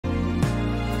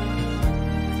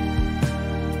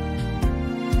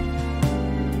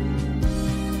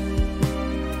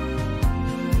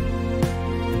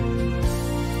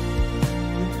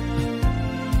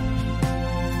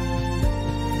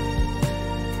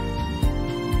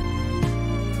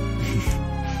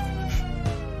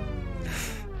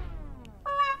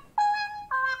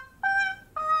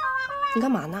你干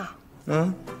嘛呢？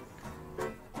嗯。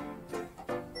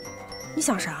你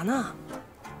想啥呢？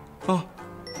哦，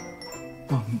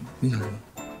没想什么。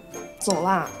走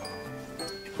啦。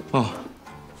哦。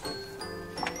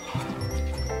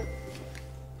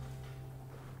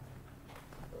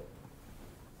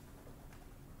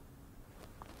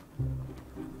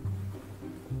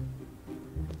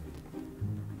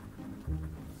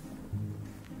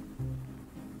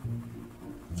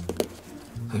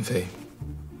韩飞。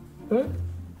嗯，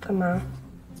干嘛？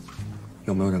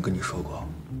有没有人跟你说过，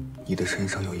你的身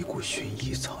上有一股薰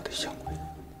衣草的香味？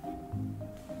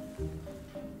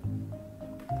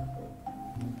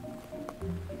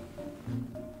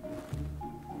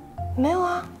没有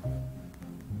啊，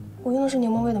我用的是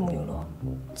柠檬味的沐浴露，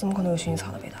怎么可能有薰衣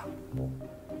草的味道？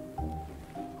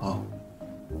哦，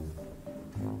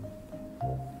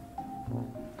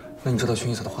那你知道薰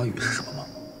衣草的花语是什么吗？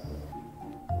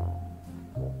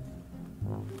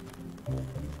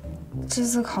这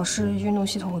次考试运动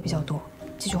系统会比较多，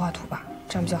继续画图吧，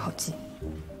这样比较好记。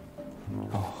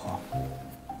哦，好。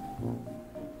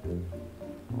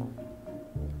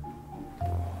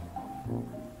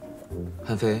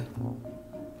韩飞，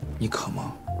你渴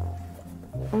吗？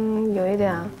嗯，有一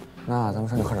点啊。那咱们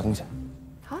上去喝点东西。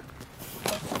好。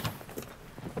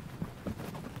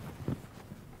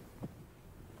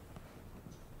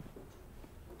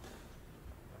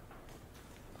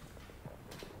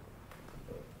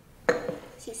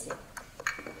谢谢。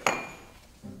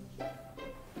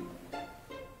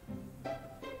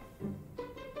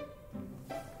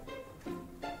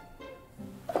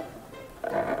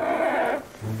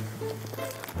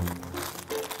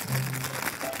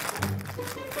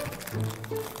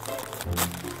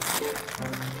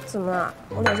怎么了？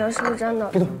我脸上是不是沾的？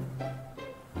别动！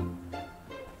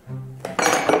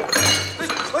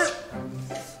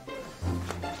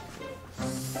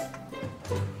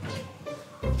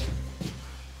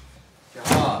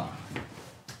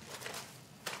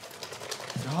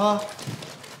小花，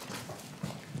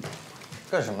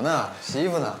干什么呢？洗衣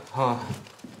服呢？啊！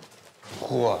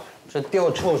嚯，这掉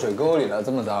臭水沟里了，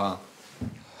这么脏！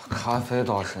咖啡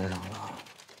到身上了。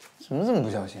怎么这么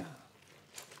不小心啊？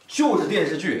就是电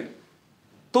视剧，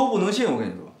都不能信。我跟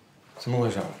你说，怎么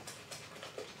回事？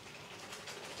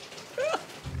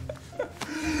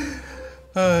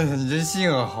哎，你这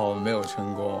幸好没有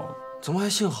成功。怎么还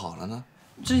幸好了呢？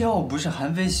这要不是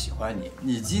韩飞喜欢你，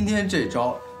你今天这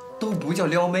招都不叫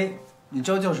撩妹，你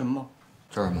知道叫什么吗？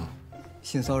叫什么？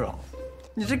性骚扰。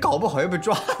你这搞不好要被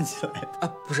抓起来的。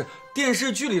啊，不是，电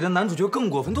视剧里的男主角更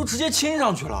过分，都直接亲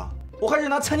上去了，我还是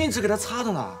拿餐巾纸给他擦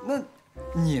的呢。那，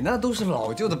你那都是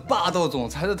老旧的霸道总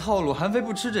裁的套路，韩飞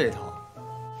不吃这一套。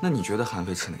那你觉得韩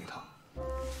飞吃哪一套？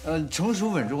成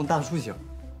熟稳重大叔型。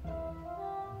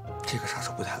这个杀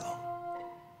手不太冷。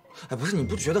哎，不是，你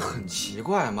不觉得很奇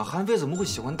怪吗？韩飞怎么会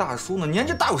喜欢大叔呢？年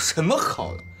纪大有什么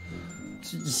好的？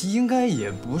这应该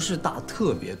也不是大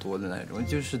特别多的那种，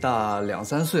就是大2、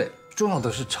3岁。重要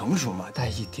的是成熟嘛，带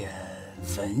一点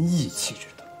文艺气质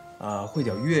的，会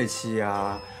点乐器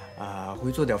呀，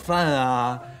会做点饭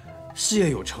啊，事业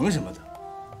有成什么的。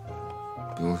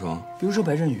比如说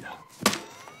白振宇啊。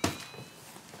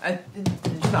哎，你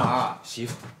去哪儿啊？洗衣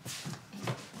服。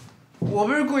我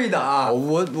不是故意的啊，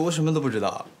我什么都不知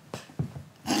道。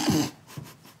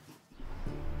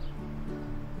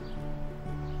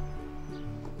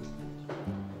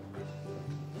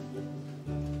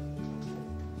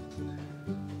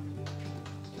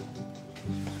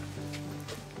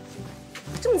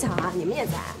这么巧啊，你们也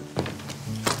在？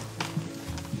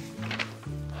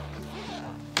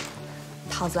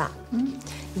桃子啊，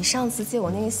你上次借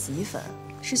我那个洗衣粉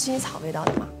是薰衣草味道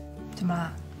的吗？怎么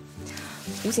了？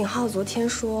吴景浩昨天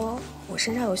说我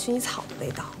身上有薰衣草的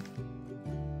味道。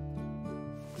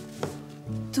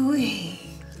对，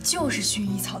就是薰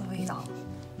衣草的味道。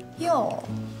哟，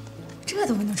这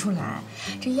都闻得出来，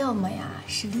这要么呀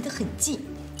是离得很近，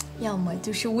要么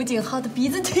就是吴景浩的鼻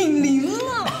子挺灵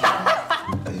了。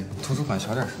哎，图书馆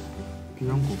小点声。鼻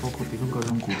人骨包括鼻中隔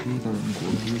人骨、鼻大人骨、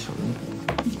鼻小人骨。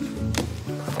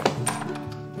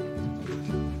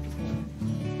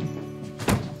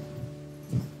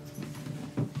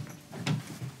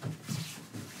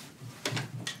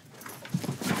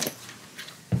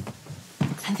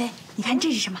韩飞，你看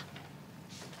这是什么？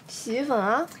洗衣粉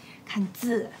啊，看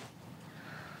字，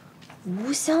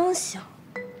无香香。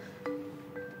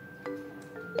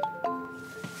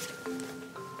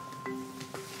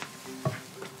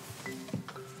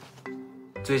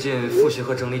最近复习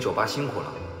和整理酒吧辛苦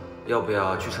了，要不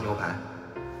要去吃牛排？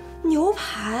牛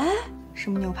排？什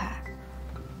么牛排？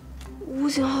吴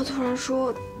景浩突然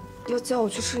说要叫我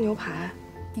去吃牛排。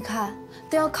你看，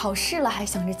都要考试了，还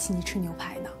想着请你吃牛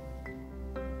排呢。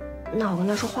那我跟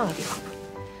他说换个地方吧。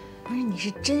不是，你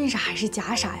是真傻还是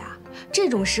假傻呀？这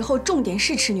种时候重点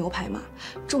是吃牛排嘛，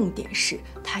重点是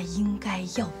他应该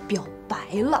要表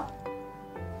白了。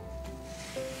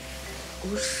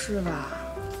不是吧？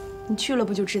你去了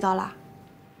不就知道啦？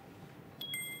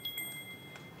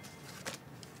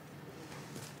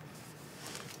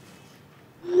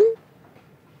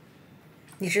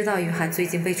你知道雨涵最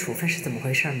近被处分是怎么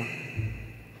回事吗？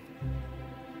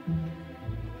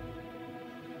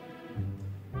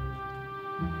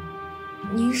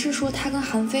您是说他跟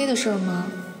韩飞的事儿吗？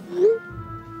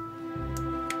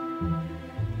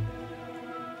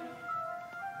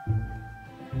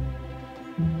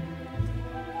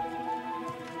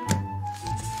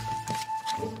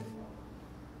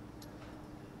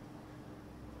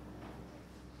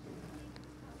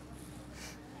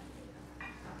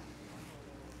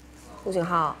吴景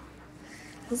浩，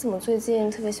你怎么最近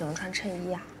特别喜欢穿衬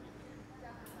衣啊？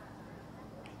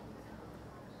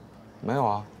没有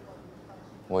啊，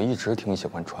我一直挺喜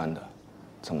欢穿的，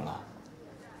怎么了？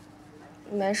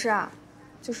没事啊，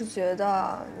就是觉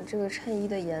得你这个衬衣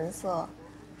的颜色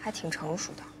还挺成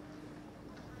熟的。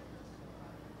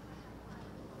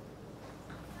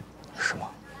是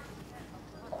吗？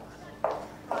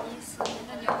不好意思，您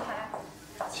的牛排。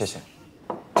谢谢。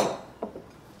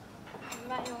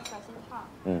慢用，小心烫。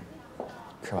嗯，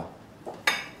吃吧。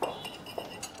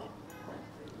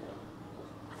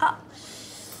啊！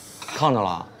烫着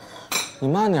了，你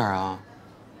慢点啊。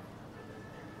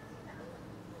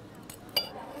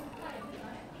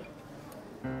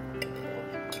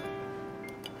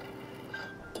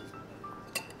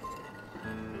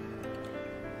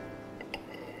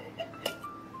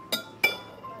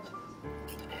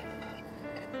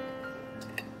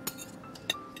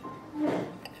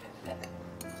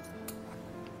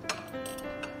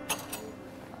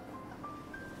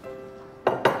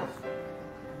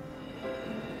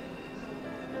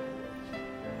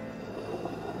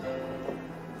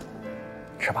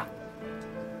吃吧。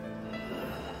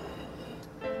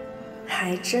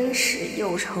还真是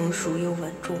又成熟又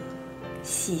稳重，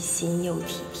细心又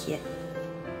体贴。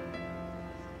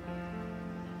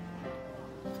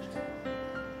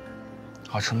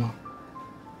好吃吗？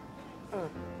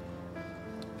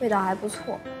味道还不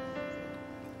错，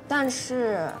但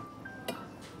是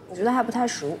我觉得还不太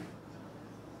熟。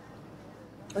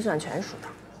我喜欢全熟的。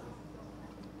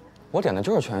我点的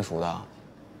就是全熟的，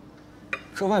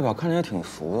这外表看着也挺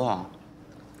熟的。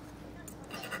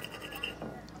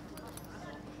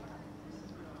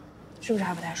是不是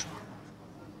还不太熟？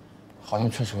好像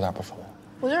确实有点不熟。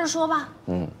我就是说吧，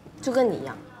就跟你一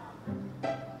样。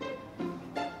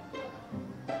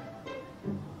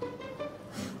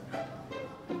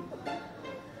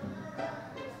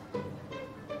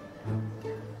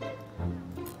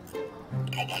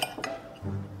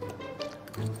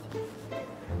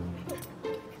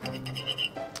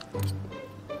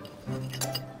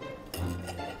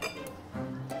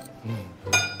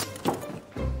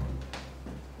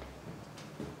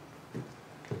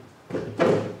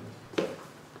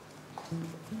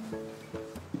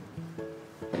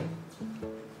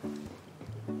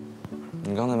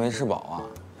你刚才没吃饱啊？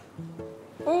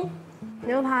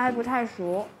牛排还不太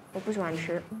熟，我不喜欢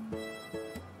吃。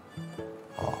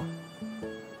哦。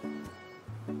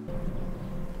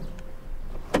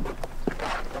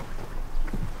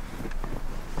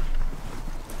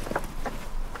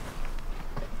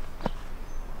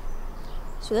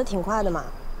学得挺快的嘛，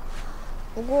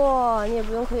不过你也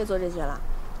不用刻意做这些了，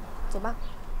走吧。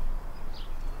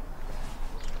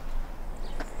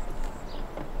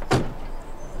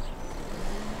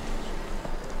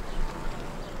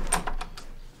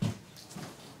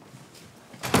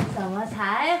怎么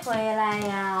才回来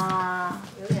呀？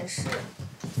有点事。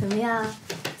怎么样？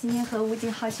今天和吴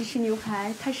景浩去吃牛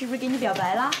排，他是不是给你表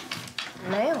白了？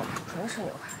没有，纯吃牛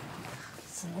排。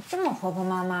怎么这么活泼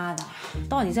妈妈的？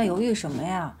到底在犹豫什么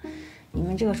呀？你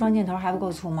们这个双箭头还不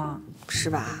够粗吗？是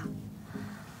吧？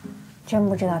真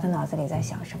不知道他脑子里在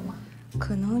想什么。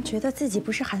可能觉得自己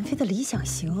不是韩飞的理想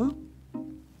型。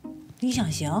理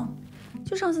想型？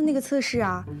就上次那个测试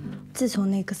啊，自从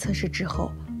那个测试之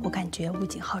后，我感觉吴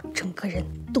景浩整个人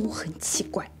都很奇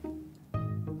怪。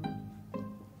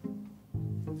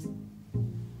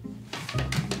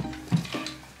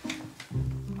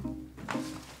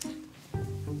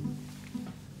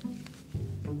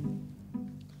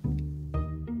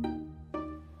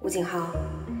吴景浩，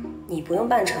你不用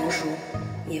扮成熟，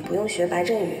也不用学白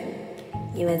振宇，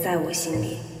因为在我心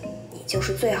里，你就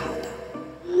是最好的。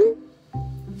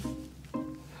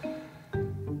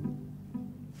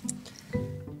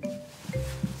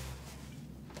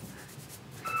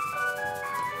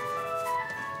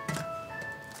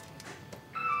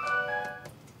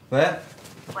喂，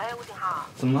喂，吴景浩，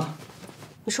怎么了？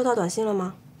你收到短信了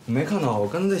吗？我没看到，我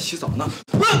刚才在洗澡呢。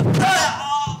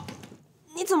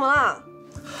你怎么了？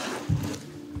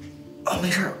啊，没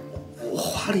事，我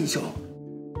滑了一跤。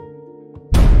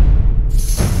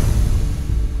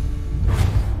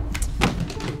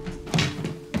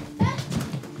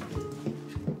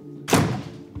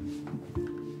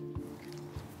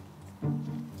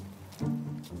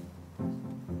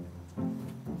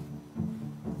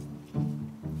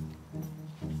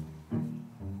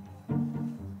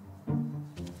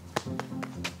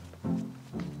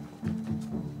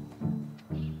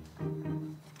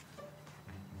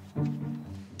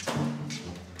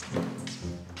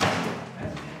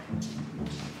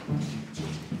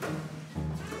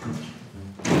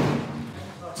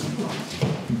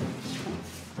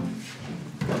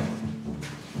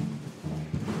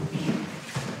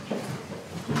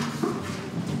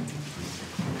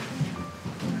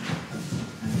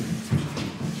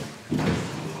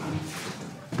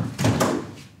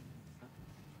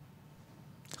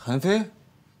韩飞，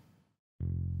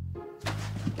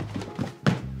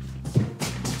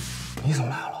你怎么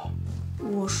来了？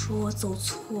我说我走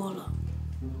错了，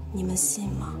你们信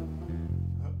吗？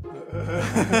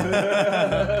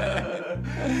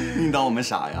你当我们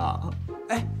傻呀？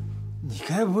哎，你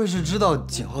该不会是知道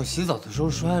景浩洗澡的时候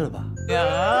摔了吧？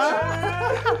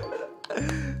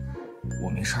我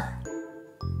没事儿，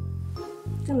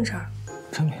真没事儿。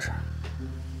真没事儿。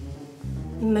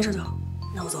你们没事就好，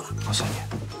那我走了。我送你。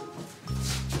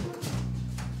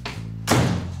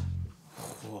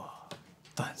哇，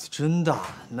胆子真大，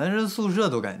男人宿舍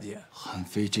都敢进。韩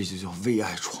飞，这就叫为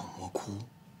爱闯魔窟，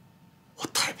我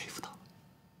太佩服他了。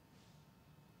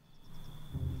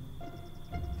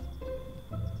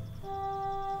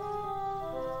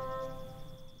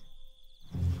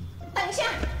等一下，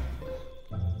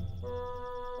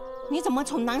你怎么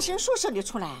从男生宿舍里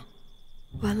出来？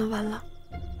完了完了！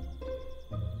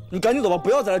你赶紧走吧，不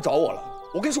要再来找我了。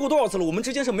我跟你说过多少次了，我们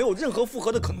之间是没有任何复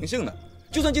合的可能性的。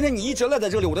就算今天你一直赖在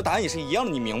这里，我的答案也是一样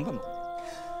的，你明白吗？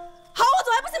好，我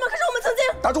走还不行吗？可是我们曾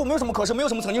经……大柱，没有什么可是，没有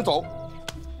什么曾经，走。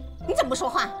你怎么不说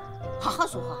话？好好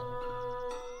说话。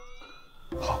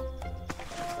好。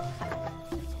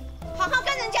好好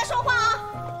跟人家说话啊！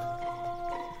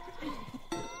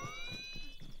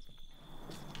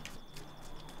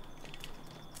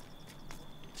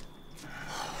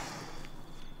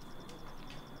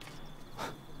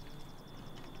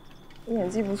你演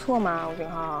技不错嘛，吴景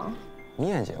浩。你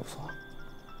演技也不错。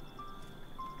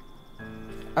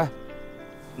哎，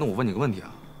那我问你个问题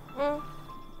啊。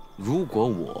如果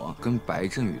我跟白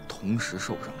振宇同时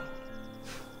受伤了，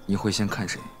你会先看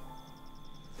谁？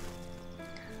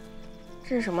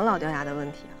这是什么老掉牙的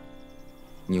问题啊？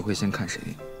你会先看谁？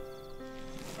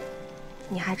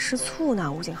你还吃醋呢，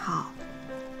吴景浩。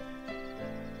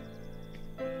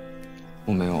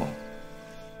我没有，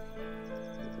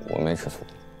我没吃醋。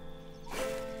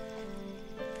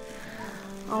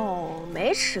哦，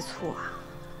没吃醋啊？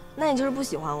那你就是不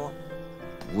喜欢我？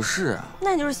不是啊。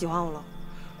那你就是喜欢我了？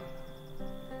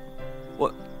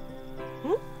我，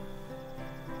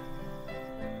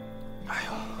哎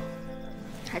呦，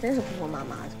还真是婆婆妈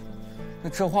妈的。那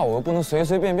这话我又不能随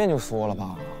随便便就说了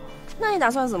吧？那你打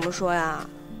算怎么说呀？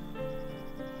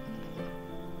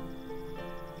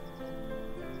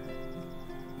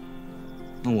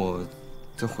那我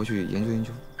再回去研究研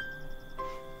究。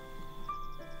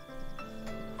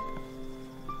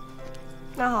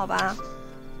那好吧，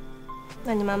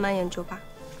那你慢慢研究吧。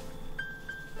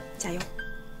加油，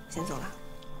先走了。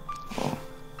哦。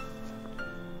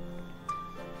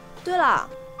对了，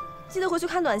记得回去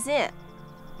看短信。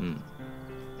嗯。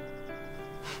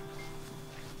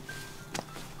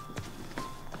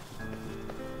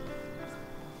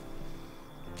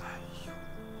哎呦，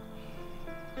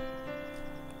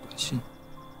短信。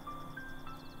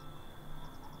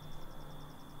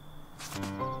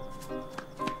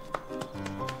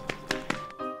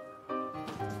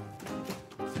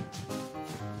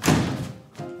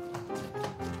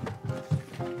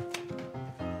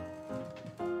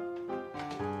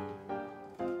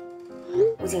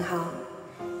吴景浩，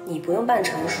你不用扮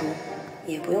成熟，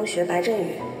也不用学白振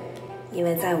宇，因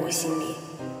为在我心里，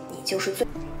你就是最……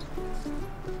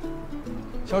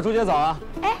小朱姐早啊！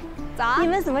哎，早啊！你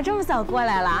们怎么这么早过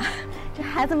来了？这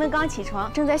孩子们刚起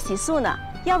床，正在洗漱呢。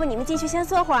要不你们进去先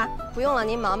坐会儿？不用了，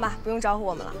您忙吧，不用招呼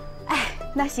我们了。哎，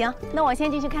那行，那我先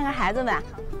进去看看孩子们。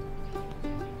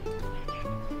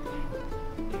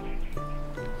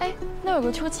哎，那有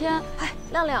个秋千。哎，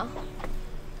亮亮，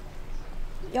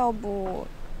要不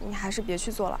你还是别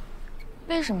去做了。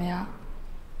为什么呀？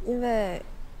因为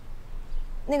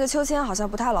那个秋千好像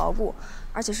不太牢固，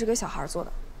而且是给小孩做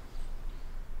的。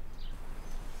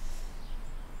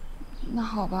那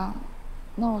好吧，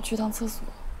那我去趟厕所。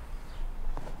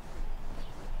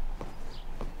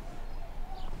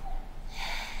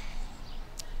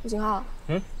吴景浩，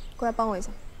过来帮我一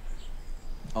下。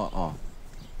哦。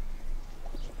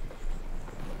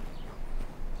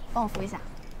帮我扶一下。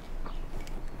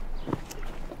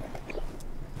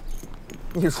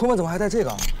你出门怎么还带这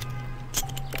个？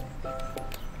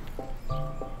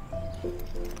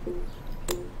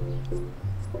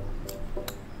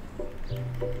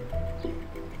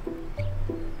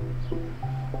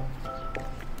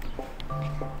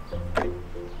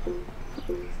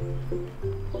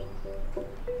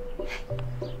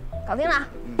搞定了，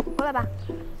过来吧。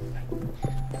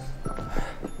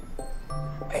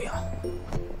哎呀，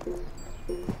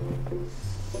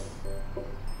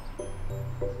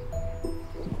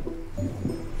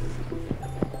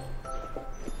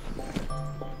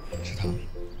吃糖。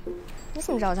你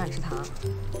怎么知道我想吃糖？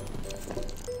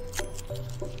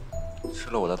吃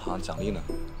了我的糖，奖励呢？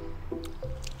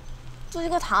就一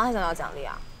个糖还想要奖励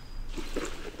啊？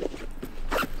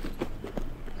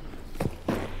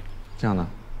这样呢？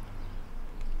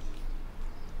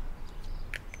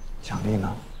奖励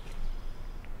呢？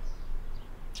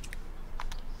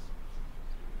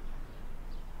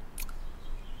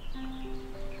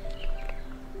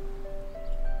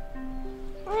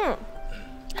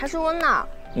还是温的。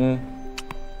嗯。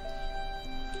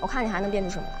我看你还能变出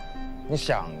什么来？你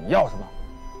想要什么？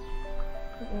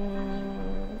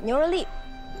牛肉粒。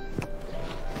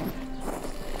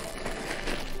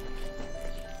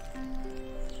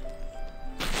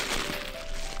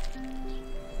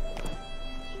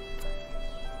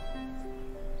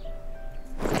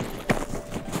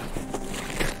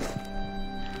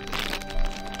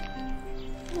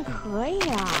可以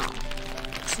啊，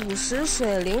主食、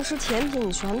水、零食、甜品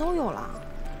你全都有了。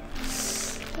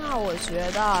那我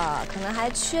觉得可能还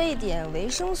缺一点维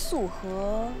生素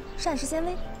和膳食纤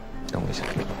维。等我一下。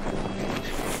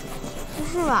不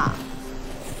是吧？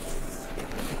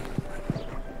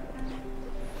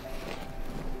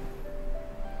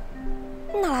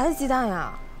你哪来的鸡蛋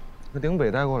呀？那顶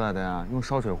北带过来的呀，用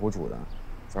烧水壶煮的。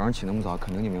早上起那么早，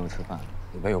肯定你没有吃饭，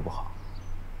你胃又不好。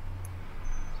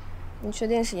你确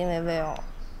定是因为胃哦？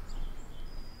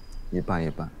一半一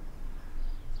半。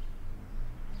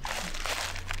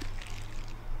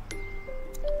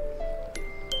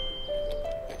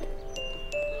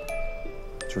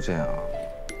就这样啊。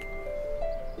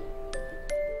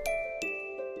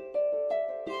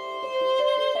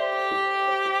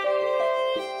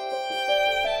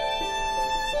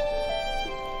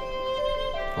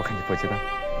我看你剥鸡蛋。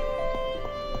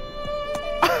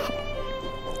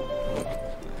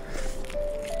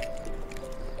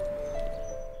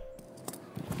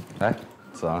来，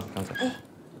子昂，张嘴。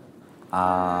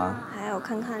啊。还有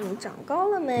看看你长高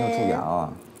了没？你要注意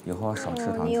啊，以后要少吃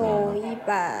糖。你有120。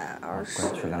乖，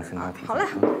去量身高体。好嘞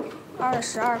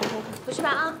，212，回去吧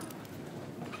啊。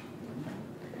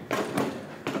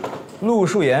陆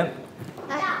树言。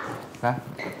来。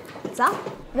走。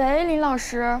喂，林老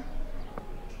师。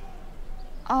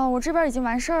哦，我这边已经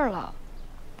完事儿了。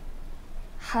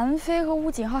韩飞和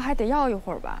吴景浩还得要一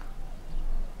会儿吧。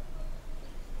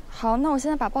好，那我现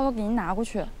在把报告给您拿过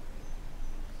去。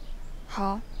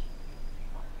好。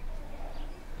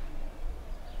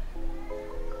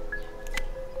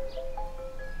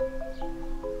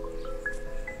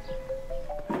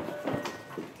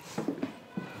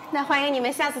那欢迎你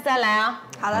们下次再来啊！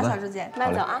好了，小朱姐，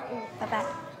慢走啊，拜拜。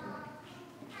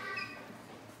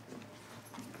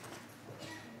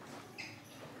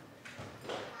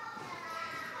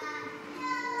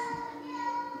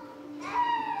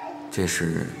这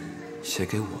是写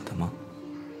给我的吗？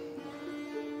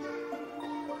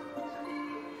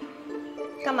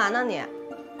干嘛呢你？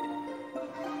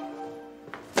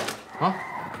啊，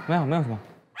没有什么。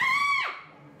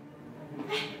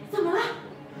怎么了？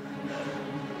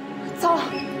糟了！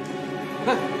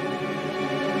哎，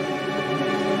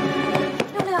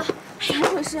亮亮，怎么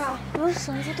回事啊？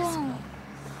绳子断了。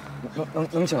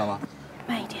能起来吗？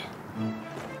慢一点，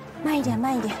慢一点，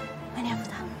慢一点，慢点，不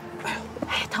疼。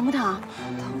哎，疼不疼？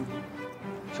疼。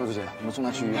小朱姐，我们送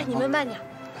她去医院。哎，你们慢点。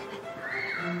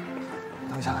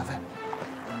等一下，兰飞。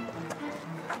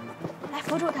来，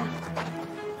扶住他。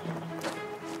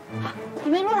好，你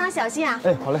们路上小心啊。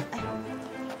哎，好嘞。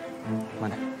慢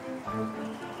点。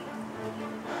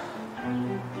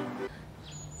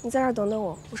你在这儿等等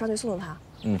我，我上去送送他。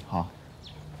嗯，好。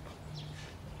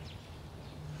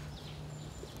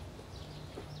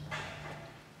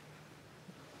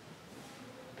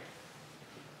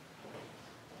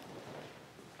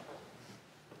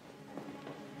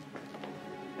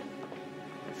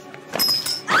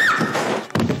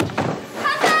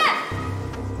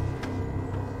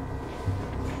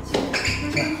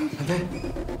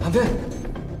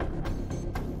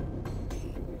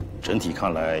整体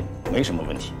看来没什么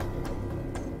问题。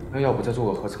那要不再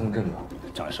做个核磁共振吧？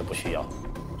暂时不需要，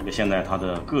因为现在他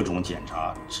的各种检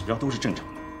查指标都是正常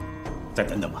的。再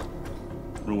等等吧，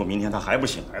如果明天他还不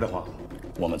醒来的话，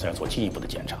我们再做进一步的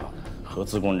检查，核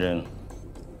磁共振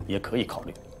也可以考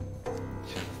虑。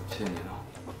谢谢您啊。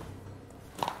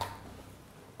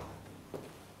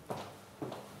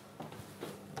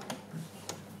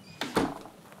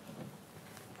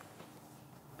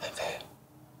韩飞，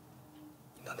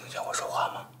你能听见我说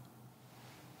话吗？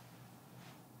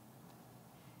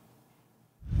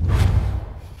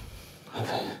韩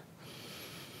飞，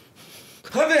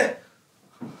韩飞，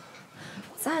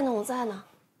我在呢，我在呢。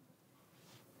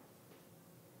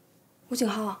吴景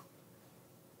浩，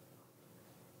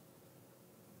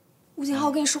吴景浩，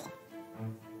我跟你说，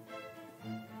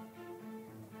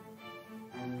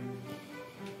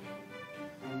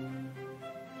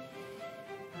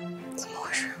怎么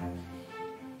回事？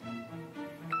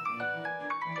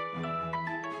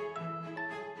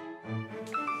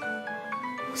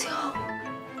吴景浩。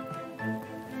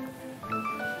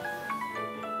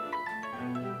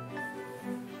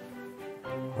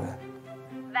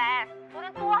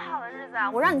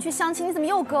我让你去相亲，你怎么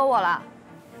又割我了？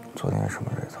昨天是什么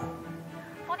日子？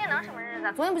昨天能什么日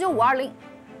子？昨天不就520？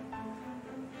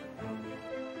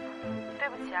对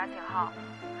不起啊，景浩，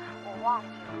我忘记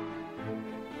了。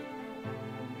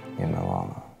你们忘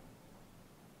了，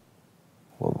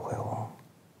我不会忘。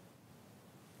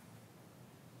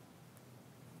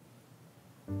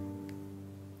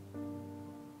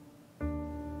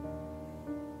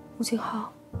吴景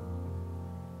浩，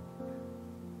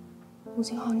吴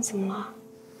景浩，你怎么了？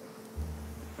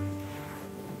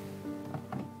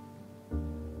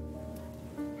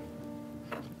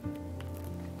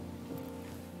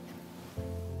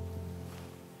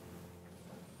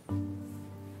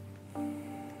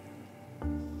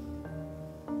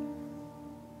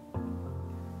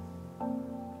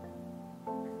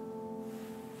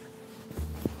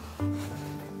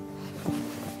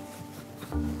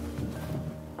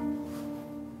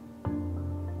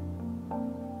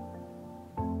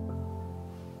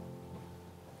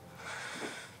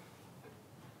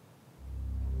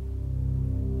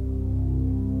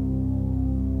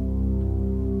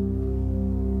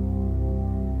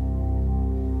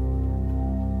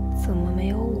怎么没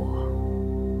有我？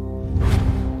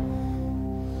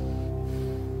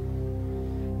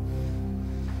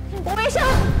我为啥？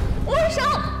我为啥？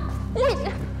我……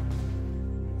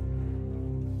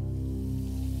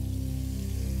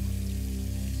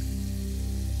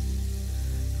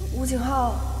吴景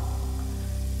浩，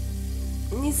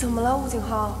你怎么了？吴景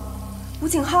浩，吴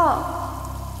景浩，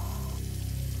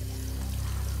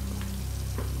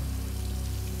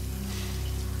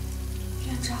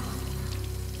院长。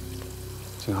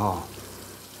景浩，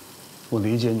我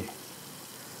理解你，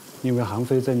因为韩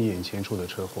飞在你眼前出的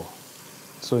车祸，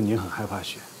所以你很害怕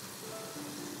血。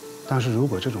但是如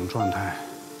果这种状态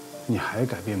你还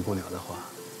改变不了的话，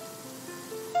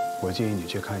我建议你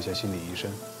去看一下心理医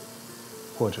生，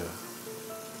或者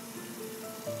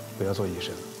不要做医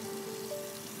生。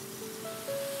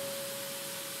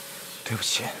对不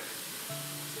起，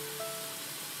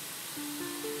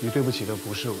你对不起的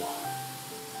不是我。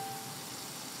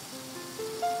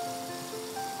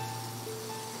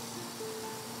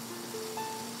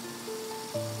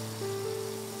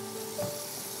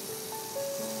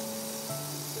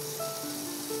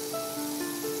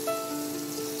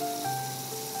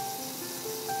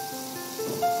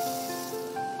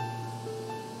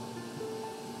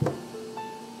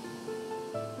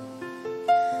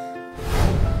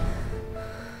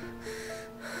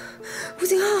吴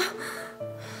景浩，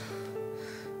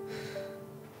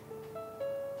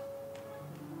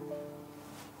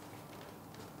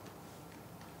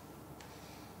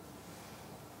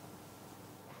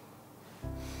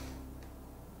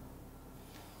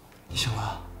你醒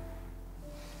了？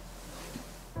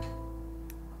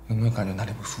有没有感觉哪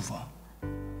里不舒服啊？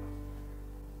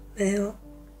没有，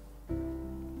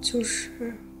就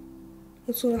是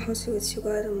我做了好几个奇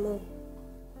怪的梦，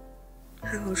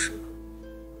还好是吗？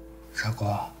傻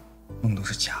瓜，梦都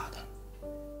是假的。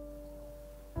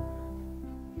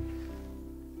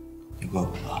你饿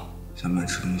不饿？想不想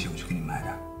吃东西？我去给你买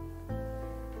点。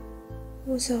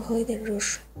我想喝一点热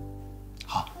水。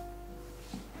好。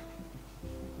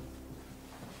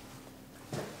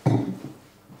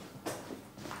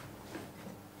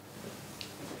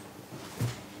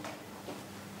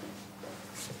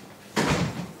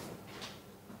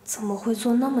怎么会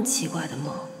做那么奇怪的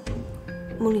梦？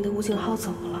梦里的吴景浩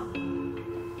怎么了？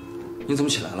你怎么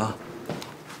起来了？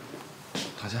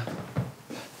躺下。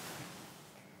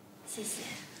谢谢。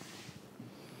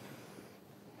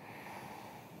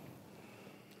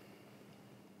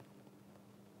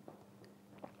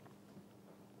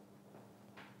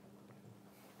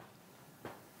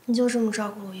你就这么照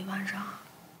顾我一晚上？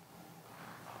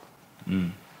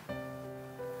嗯。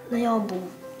那要不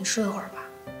你睡会儿吧？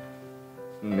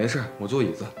没事，我坐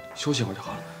椅子休息会儿就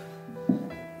好了。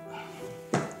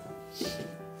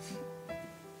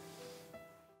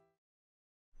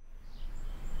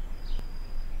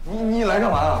你来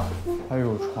干嘛呀？还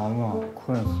有床吗？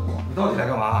困死我！你到底来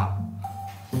干嘛？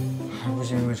还不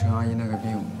是因为陈阿姨那个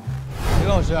病吗？林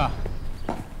老师，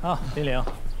啊，林玲。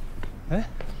哎，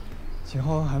景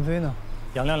浩和韩飞呢？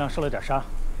杨亮亮受了点伤，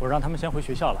我让他们先回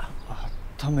学校了。啊，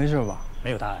他没事吧？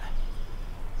没有大碍。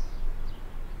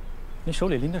你手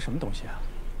里拎的什么东西啊？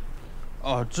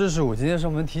哦，这是我今天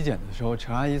上门体检的时候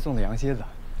陈阿姨送的羊蝎子。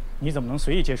你怎么能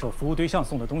随意接受服务对象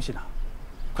送的东西呢？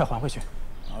快还回去。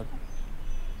啊。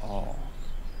哦。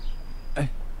哎，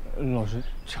老师，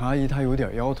陈阿姨她有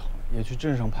点腰疼，也去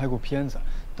镇上拍过片子，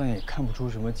但也看不出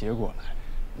什么结果来。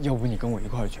要不你跟我一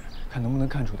块儿去，看能不能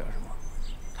看出点什么？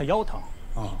她腰疼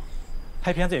啊，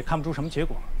拍片子也看不出什么结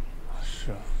果。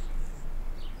是啊。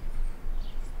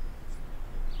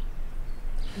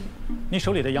你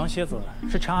手里的羊蝎子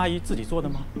是陈阿姨自己做的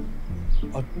吗？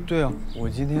啊，对啊，我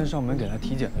今天上门给她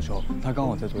体检的时候，她刚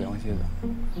好在做羊蝎子。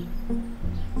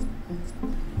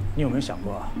你有没有想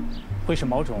过，会是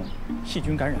某种细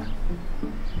菌感染？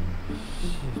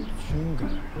细菌感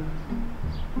染？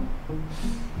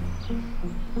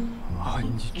啊，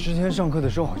你之前上课的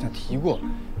时候好像提过，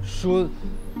说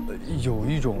有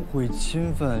一种会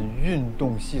侵犯运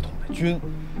动系统的菌，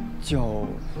叫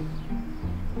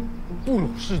布鲁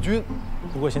氏菌。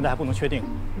不过现在还不能确定，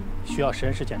需要实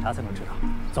验室检查才能知道。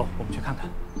走，我们去看看。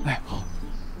哎，好。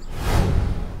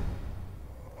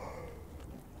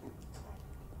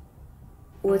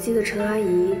我记得陈阿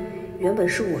姨原本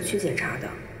是我去检查的，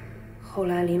后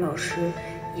来林老师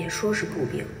也说是布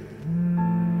病。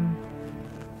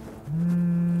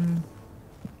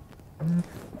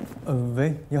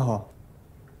喂，你好。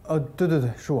对对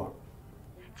对，是我。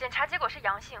检查结果是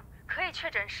阳性，可以确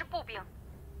诊是布病。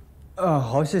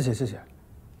好，谢谢谢谢。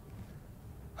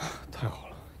太好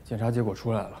了，检查结果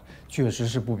出来了，确实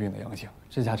是布病的阳性，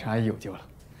这下陈阿姨有救了。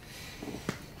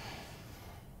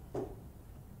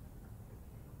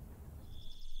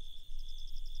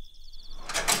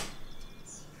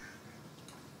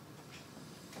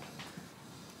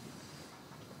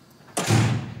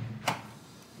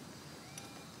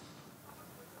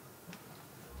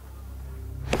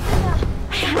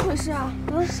怎么回事啊？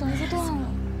绳子断了。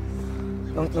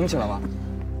能起来吗？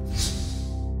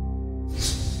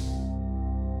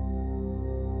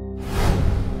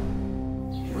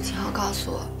吴景浩告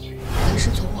诉我，他是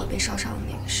从我被烧伤的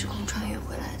那个时空穿越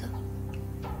回来的。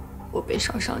我被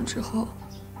烧伤之后，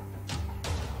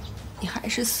你还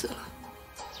是死了，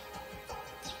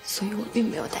所以我并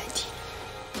没有代替。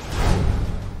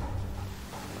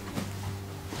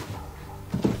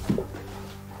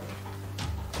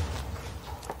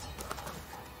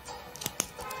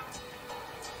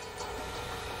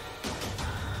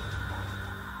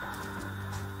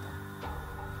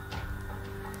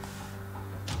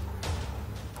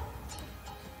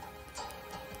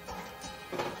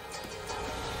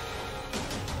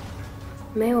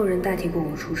没有人代替过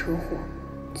我出车祸，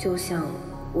就像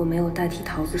我没有代替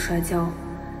桃子摔跤，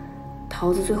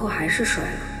桃子最后还是摔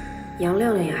了，杨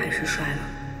亮亮也还是摔了，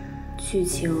剧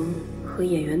情和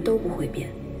演员都不会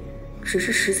变，只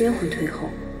是时间会推后，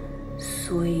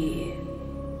所以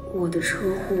我的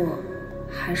车祸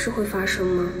还是会发生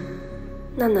吗？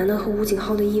那楠楠和吴景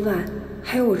浩的意外，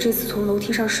还有我这次从楼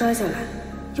梯上摔下来，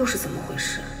又是怎么回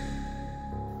事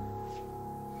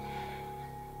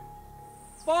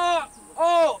？8、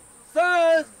2、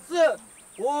3、4、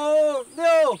5、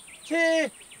6、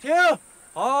7，停！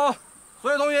好，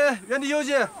所有同学原地休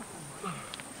息。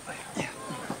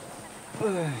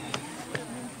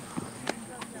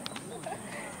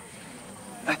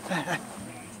哎，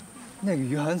那个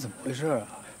于涵怎么回事啊？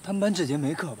他们班这节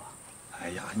没课吧？哎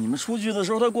呀，你们出去的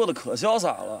时候他过得可潇洒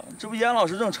了，这不严老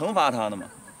师正惩罚他呢吗？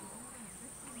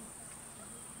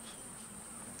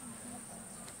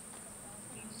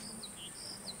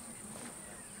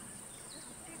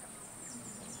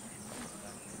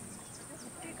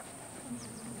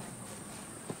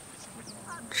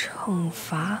惩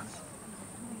罚？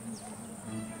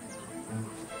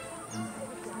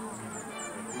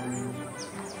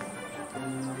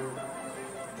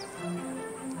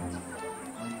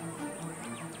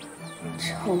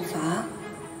惩罚？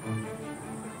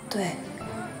对，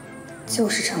就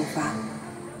是惩罚。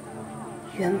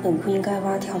原本不应该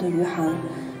蛙跳的于涵，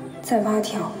在蛙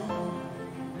跳，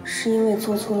是因为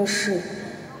做错了事，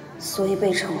所以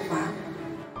被惩罚。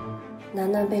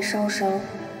楠楠被烧伤，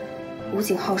吴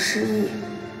景浩失忆，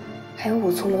还有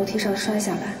我从楼梯上摔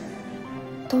下来，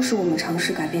都是我们尝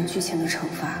试改变剧情的惩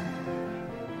罚，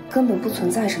根本不存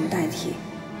在什么代替。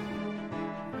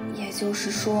也就是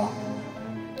说，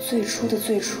最初的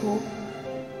最初，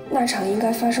那场应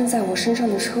该发生在我身上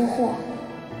的车祸，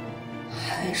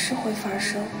还是会发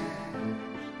生。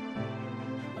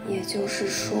也就是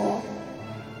说，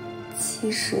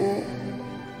其实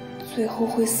最后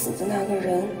会死的那个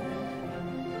人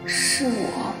是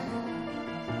我。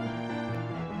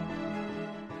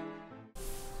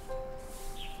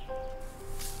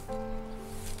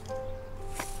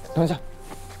等一下，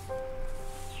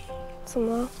怎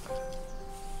么了？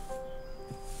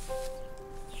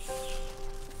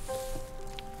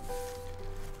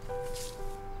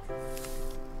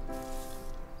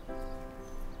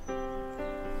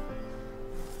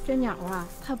这鸟啊，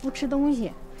它不吃东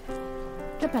西。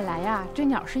这本来呀，这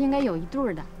鸟是应该有一对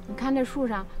儿的。你看这树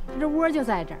上，它这窝就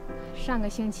在这儿。上个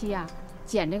星期呀，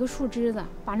捡这个树枝子，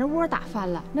把那窝打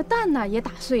翻了，那蛋呢也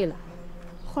打碎了。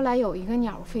后来有一个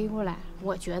鸟飞过来，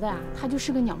我觉得啊，它就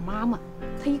是个鸟妈妈。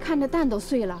它一看这蛋都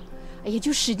碎了，哎呀，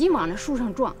就使劲往那树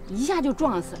上撞，一下就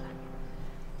撞死了。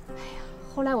哎呀，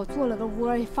后来我做了个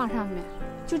窝放上面，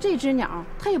就这只鸟，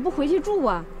它也不回去住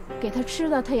啊，给它吃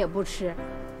的它也不吃，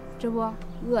这不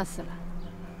饿死了。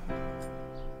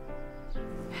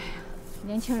哎呀，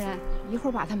年轻人，一会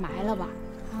儿把它埋了吧，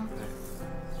啊。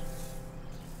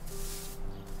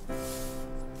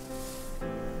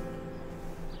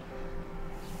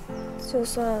就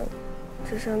算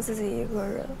只剩自己一个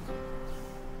人，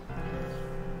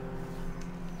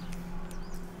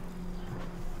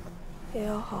也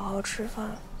要好好吃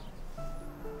饭，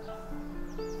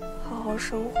好好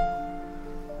生活。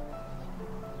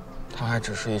它还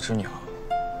只是一只鸟，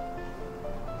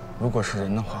如果是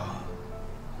人的话，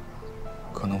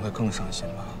可能会更伤心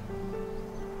吧。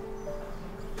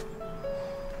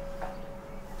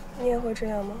你也会这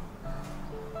样吗？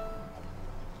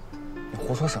你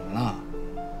胡说什么呢？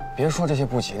别说这些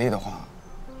不吉利的话。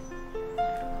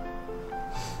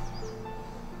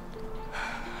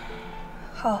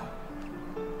好，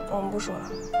我们不说了，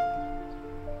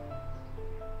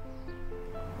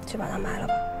去把它埋了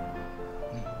吧。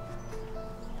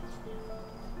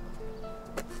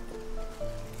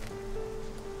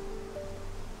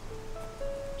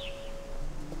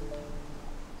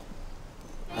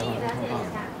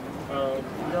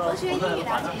同学英语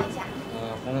了解一下。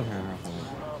红的瓶还是红的？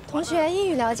同学英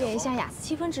语了解一下雅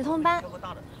思7分直通班。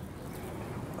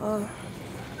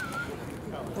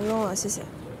不用了，谢谢。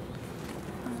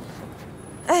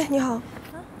哎，你好。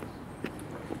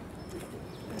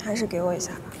还是给我一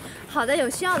下吧。好的，有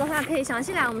需要的话可以详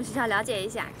细来我们学校了解一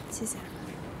下。谢谢。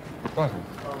多少钱？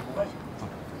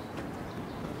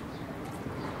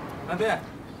安飞，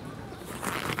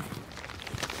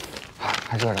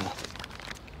还热着呢。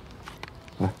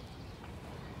来，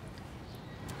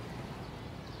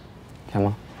甜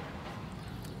吗？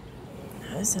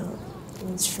还行，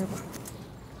你吃吧。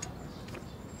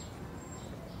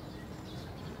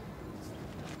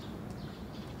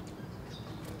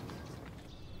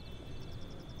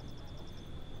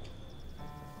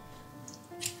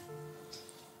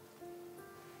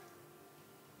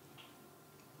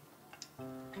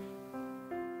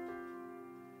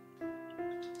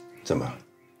怎么，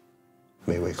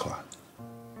没胃口啊？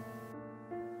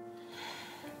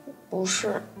不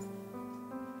是。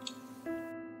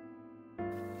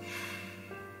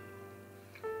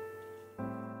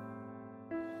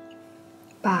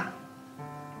爸，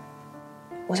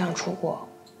我想出国。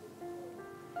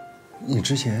你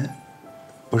之前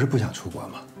不是不想出国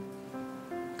吗？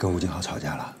跟吴景浩吵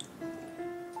架了？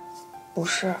不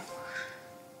是，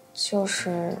就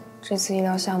是这次医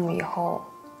疗项目以后，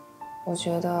我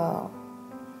觉得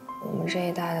我们这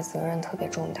一代的责任特别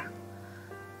重大，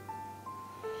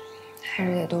还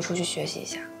是得多出去学习一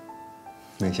下。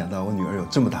没想到我女儿有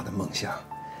这么大的梦想，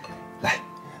来，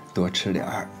多吃点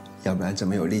儿，要不然怎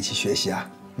么有力气学习啊？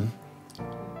嗯。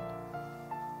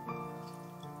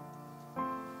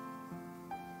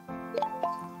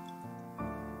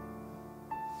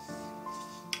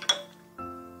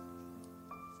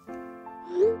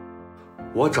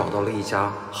我找到了一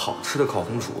家好吃的烤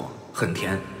红薯，很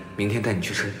甜，明天带你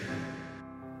去吃。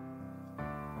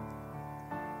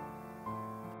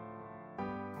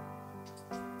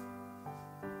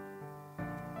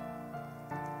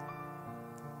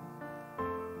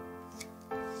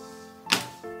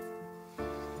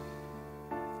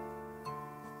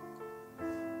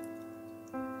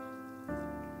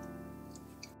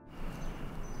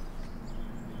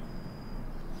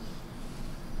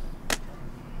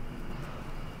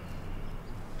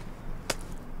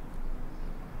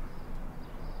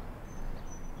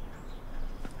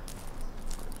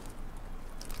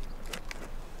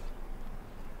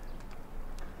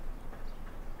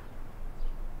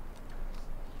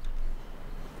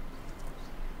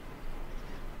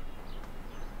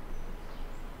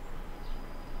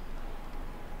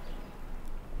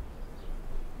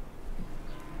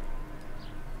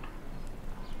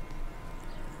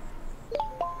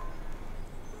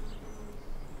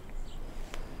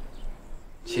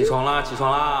起床啦，起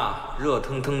床啦！热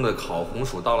腾腾的烤红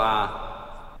薯到啦！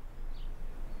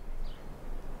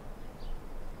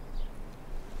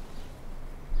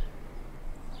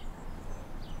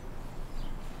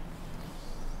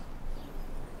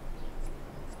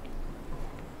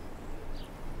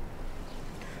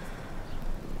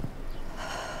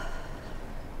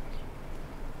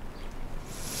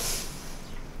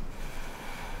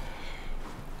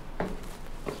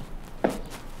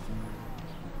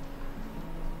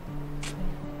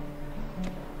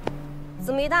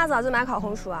怎么一大早就买烤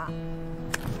红薯啊？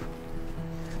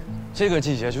这个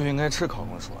季节就应该吃烤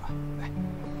红薯啊！来，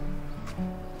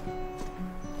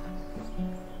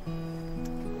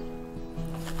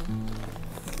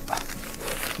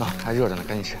那还热着呢，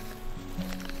赶紧吃。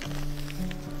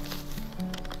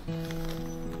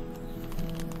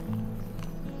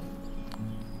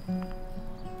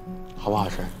好不好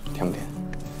吃？甜不甜？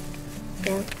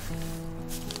甜。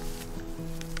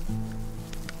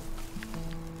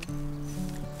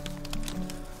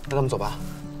那咱们走吧。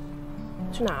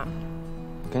去哪儿？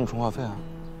给你充话费啊。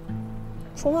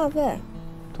充话费？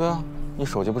对啊，你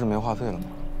手机不是没话费了吗？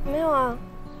没有啊。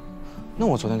那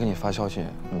我昨天给你发消息，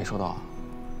你没收到啊？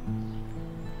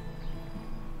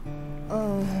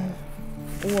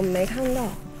我没看到。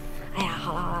哎呀，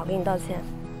好了好了，我给你道歉。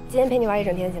今天陪你玩一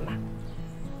整天，行吧？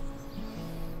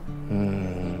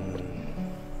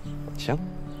行。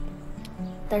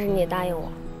但是你也答应我，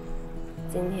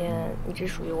今天你只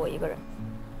属于我一个人。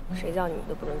谁叫你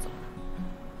都不准走。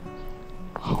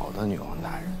好的，女王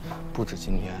大人，不止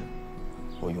今天，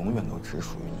我永远都只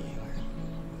属于你一个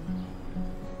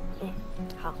人。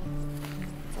好，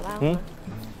走吧。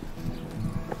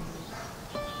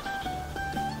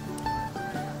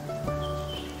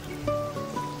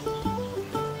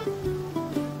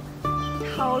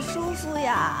好舒服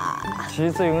呀！骑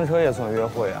自行车也算约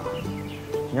会啊！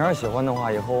你要是喜欢的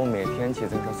话，以后我每天骑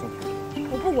自行车送你。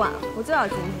我不管，我就要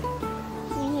今天。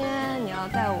今天你要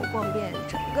带我逛遍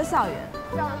整个校园，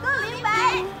整个林北。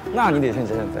那你得先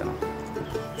减减肥了。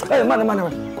哎，慢点，慢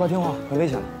点，快听话，很危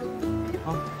险的。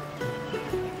啊！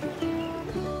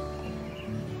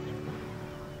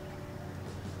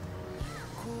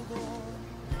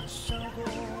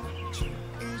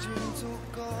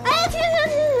哎，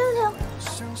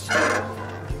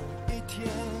停！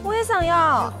我也想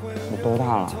要。你多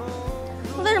大了？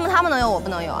为什么他们能有，我不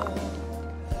能有啊？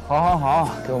好，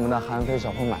给我们的韩非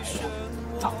小朋买一个。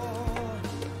走。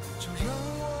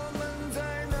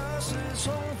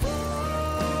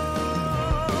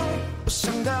我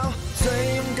想到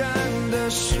最勇敢的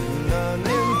是那年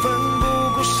奋不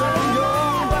顾身拥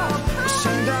抱，我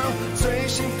想到最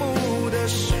幸福的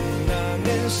是那年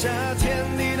夏天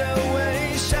你的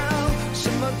微笑，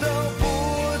什么都不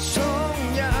重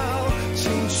要，青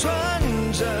春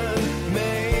真美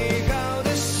好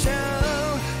的笑，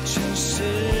全世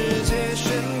界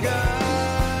宣告。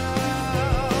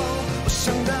我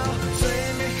想到最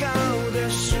美好的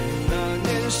是那年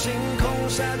星空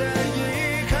下的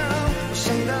依靠，我想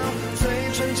到最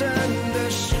纯真的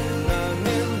是那年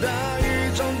大雨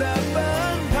中的奔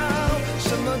跑，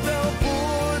什么都不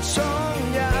重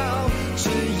要，只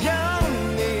要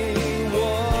你我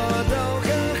都很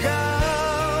好，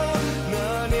那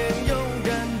年勇敢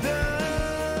的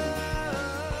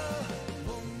我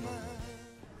们。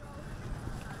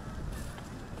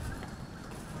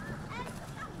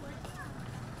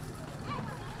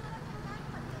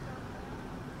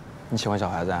你喜欢小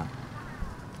孩子啊？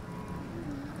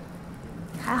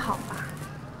还好吧。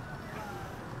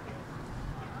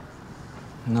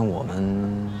那我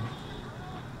们……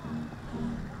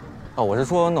哦，我是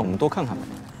说，那我们多看看呗。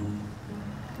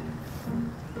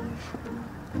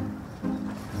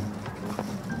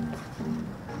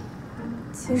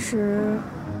其实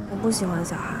我不喜欢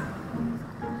小孩，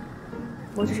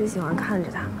我只是喜欢看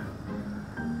着他们。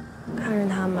看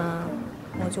着他们，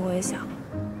我就会想，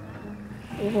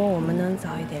如果我们能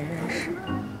早一点认识，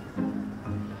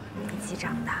一起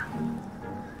长大，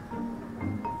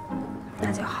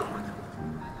那就好了。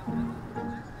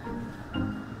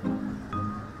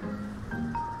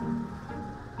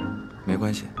没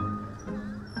关系，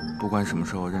不管什么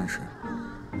时候认识，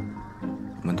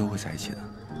我们都会在一起的。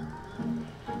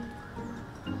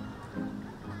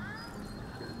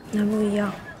那不一样，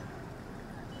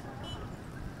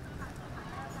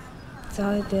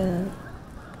早一点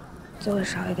就会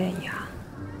少一点遗憾。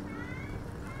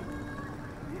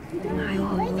我们还有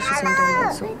很多事情都没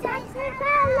做，可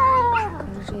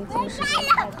是这一件事情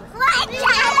太多。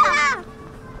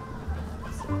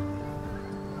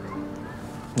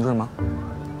你说什么？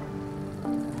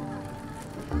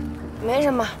没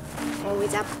什么，我回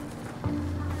家吧。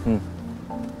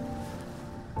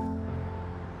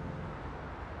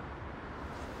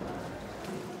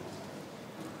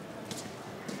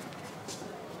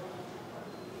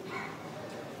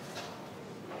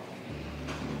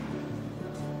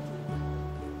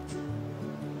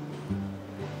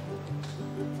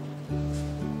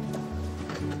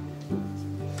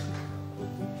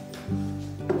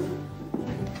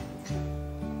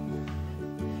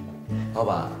老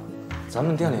板，咱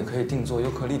们店里可以定做尤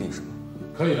克里里是吗？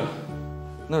可以的。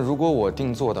那如果我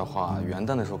定做的话，元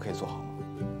旦的时候可以做好吗？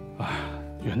哎，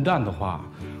元旦的话，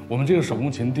我们这个手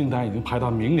工琴订单已经排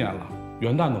到明年了，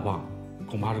元旦的话，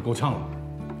恐怕是够呛了。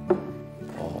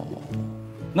哦，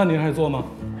那您还做吗？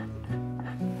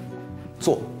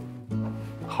做。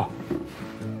好，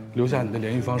留下你的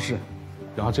联系方式，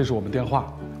然后这是我们电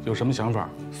话，有什么想法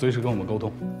随时跟我们沟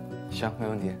通。行，没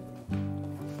问题。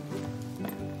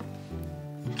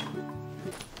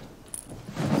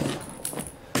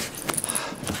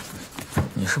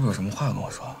你是不是有什么话要跟我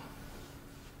说？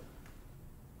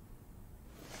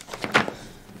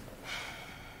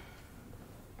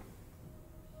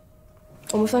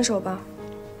我们分手吧。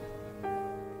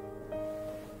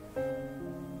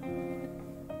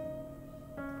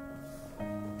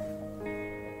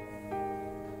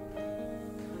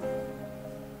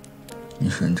你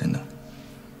是认真的？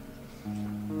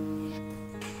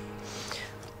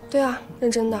对啊，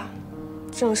认真的。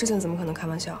这种事情怎么可能开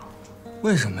玩笑？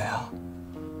为什么呀？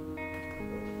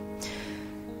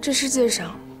这世界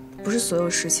上不是所有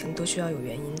事情都需要有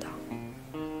原因的，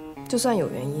就算有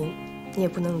原因，你也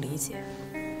不能理解。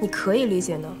你可以理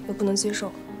解呢，又不能接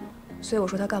受。所以我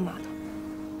说他干嘛呢？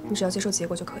你只要接受结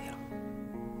果就可以了。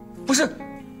不是，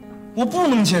我不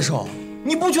能接受。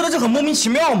你不觉得这很莫名其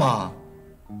妙吗？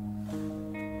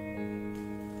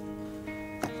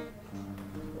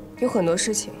有很多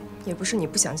事情也不是你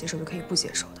不想接受就可以不接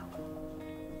受的。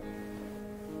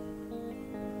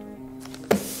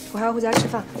我还要回家吃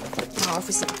饭，好好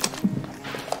复习。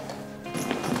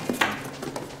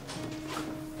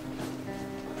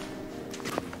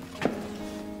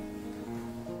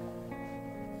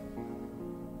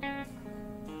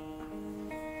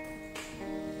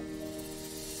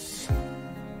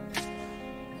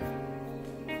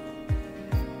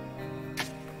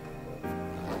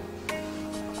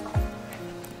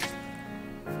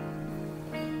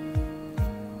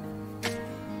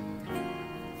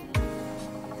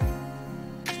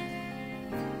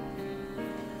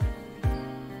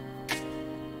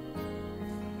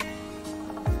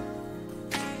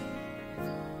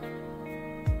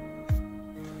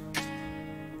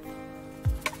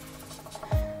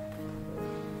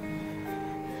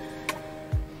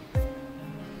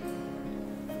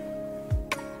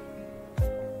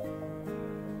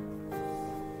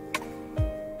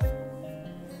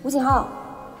吴景浩，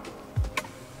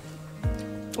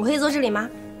我可以坐这里吗？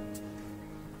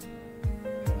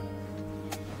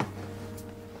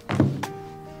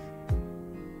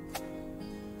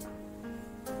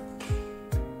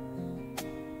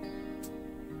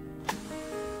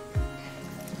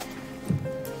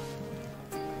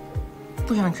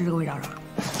不想吃这个味道了。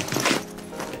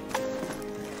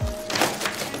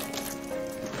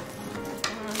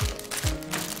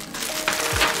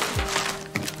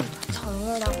草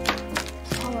莓味的，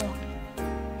超味了。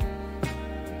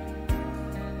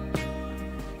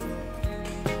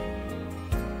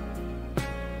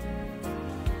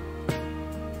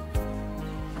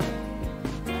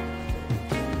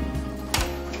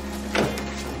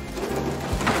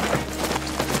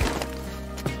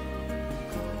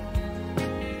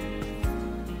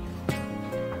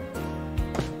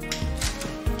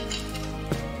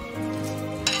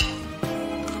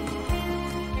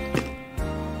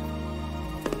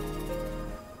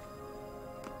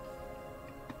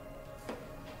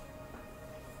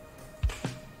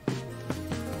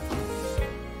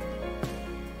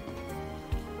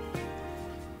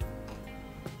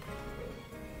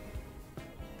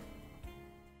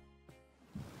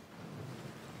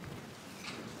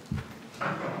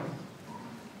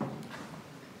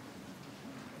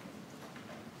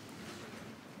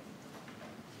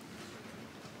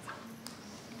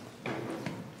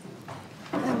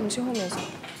哎，我们去后面走。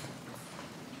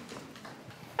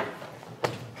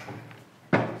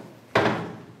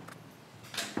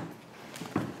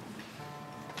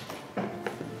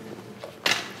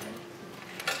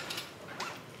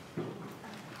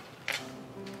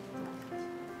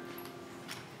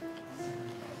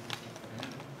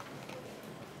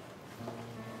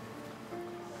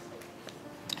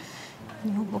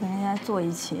你又不跟人家坐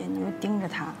一起，你又盯着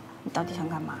他，你到底想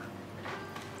干嘛？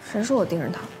谁说我盯着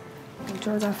他？我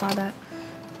就是在发呆。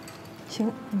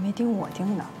行，你没盯我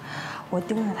盯的，我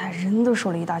盯着他，人都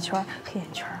瘦了一大圈，黑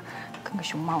眼圈跟个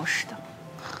熊猫似的。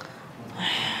哎，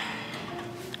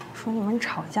我说你们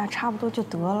吵架差不多就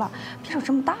得了，别吵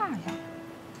这么大呀。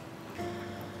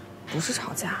不是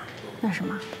吵架，那什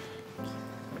么？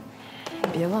你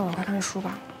别问了，快看书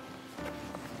吧。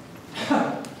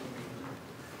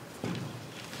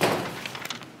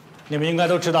你们应该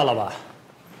都知道了吧？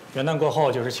元旦过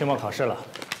后就是期末考试了，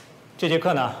这节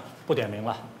课呢不点名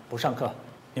了，不上课，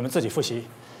你们自己复习。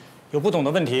有不懂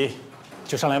的问题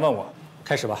就上来问我。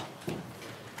开始吧。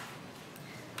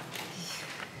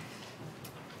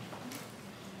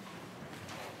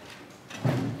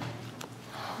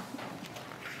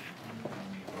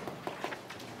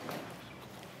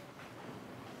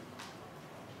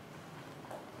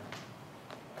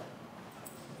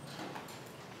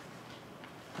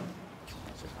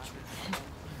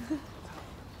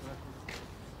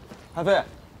韩飞，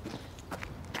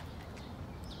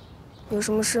有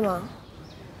什么事吗？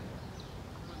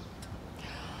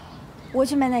我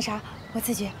去买奶茶，我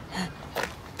自己。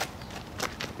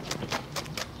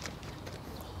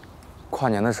跨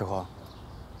年的时候，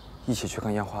一起去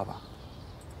看烟花吧。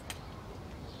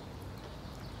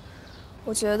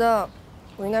我觉得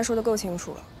我应该说的够清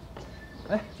楚了。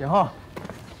哎，景浩，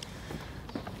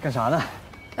干啥呢？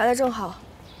来的正好，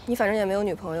你反正也没有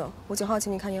女朋友，我景浩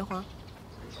请你看烟花。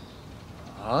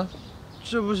啊，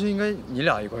这不是应该你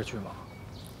俩一块去吗？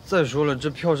再说了，这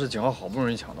票是景浩好不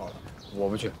容易抢到的，我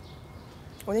不去。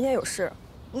我那天有事。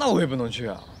那我也不能去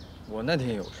啊，我那天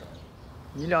也有事。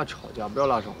你俩吵架不要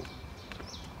拉上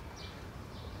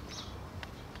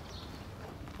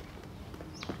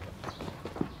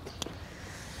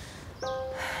我。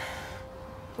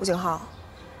吴景浩，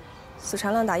死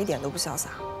缠烂打一点都不潇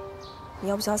洒，你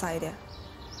要不潇洒一点？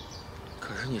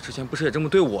可是你之前不是也这么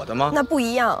对我的吗？那不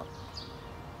一样。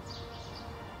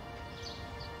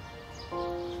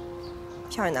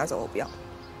票你拿走，我不要。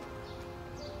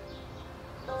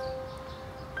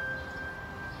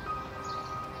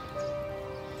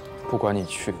不管你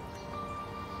去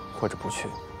或者不去，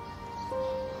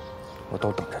我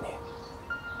都等着你。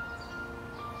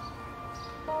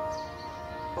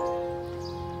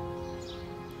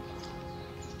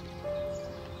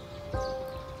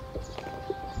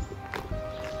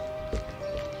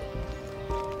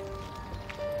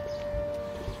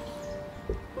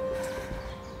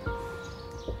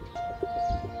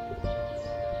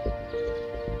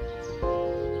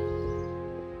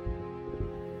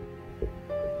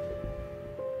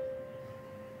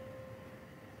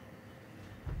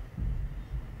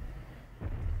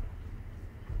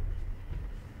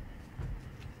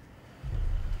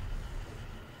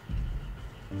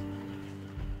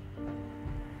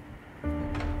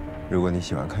如果你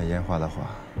喜欢看烟花的话，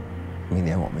明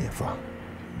年我们也放。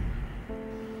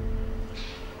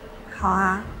好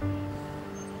啊，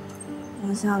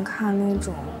我想看那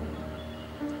种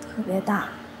特别大，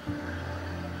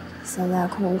散在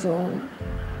空中，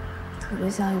特别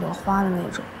像一朵花的那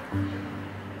种。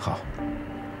好，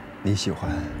你喜欢，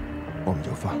我们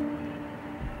就放。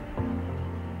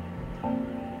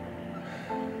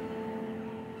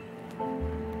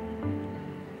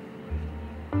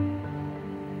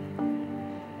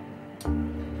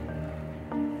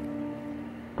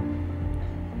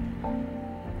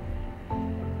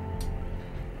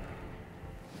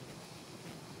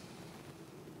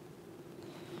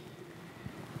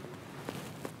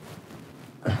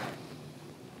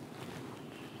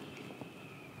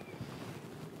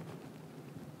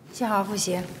先好好复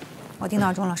习，我定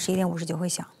闹钟了，11点59会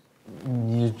响。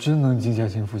你真能静下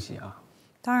心复习啊？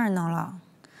当然能了，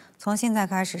从现在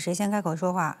开始，谁先开口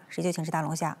说话，谁就请吃大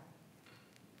龙虾。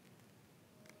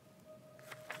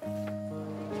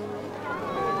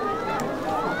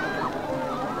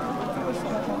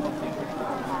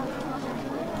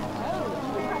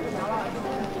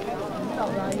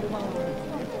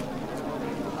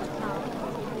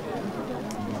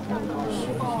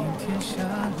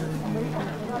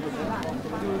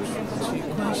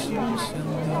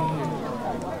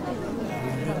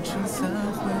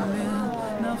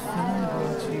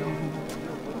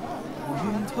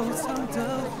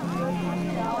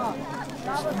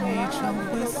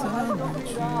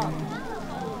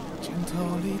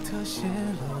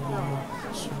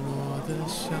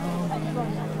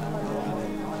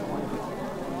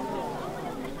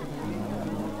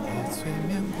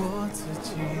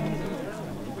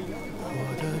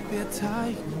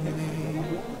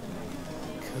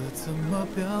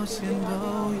表现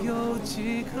都有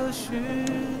迹可循，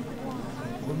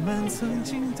我们曾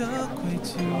经的轨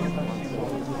迹，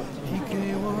你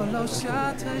给我留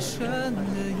下太深的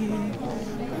印，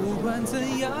不管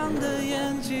怎样的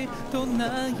演技都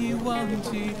难以忘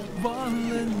记，忘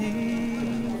了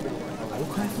你，我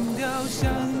快疯掉，想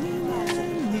念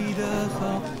你的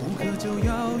好，功课就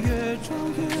要越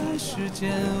重越是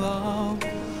煎熬。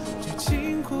剧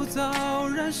情枯燥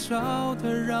燃烧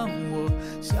的让我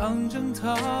想征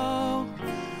讨，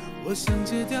我想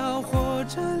戒掉活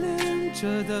着连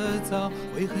着的早，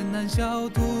会很难笑，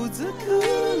独自可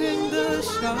怜的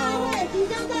笑，孤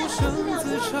身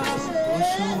自嘲，多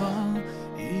奢望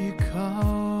依靠。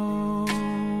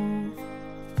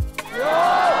9、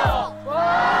8、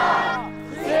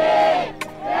7、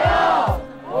6、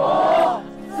5、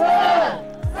4、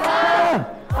3、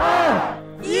2、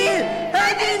1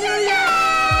 ，Happy New Year！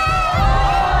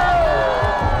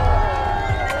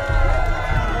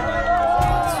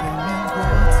 催眠过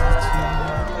自己，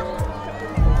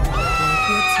别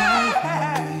太完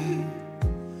美，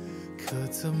可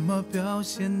怎么表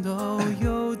现都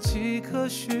有迹可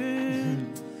循。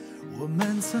我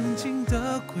们曾经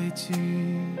的轨迹，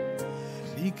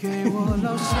你给我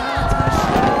留下太深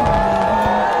的阴影，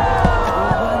不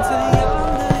管怎样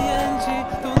的演技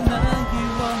都难以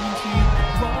忘记，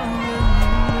忘了你，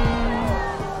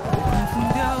我快疯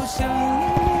掉，想念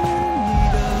你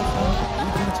的好，如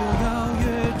果就要越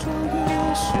装越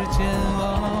是煎熬，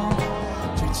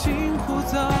剧情枯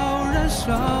燥燃烧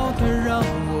的让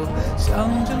我想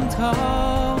挣逃。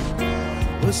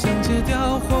我想戒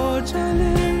掉活着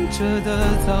连着的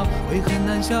早，会很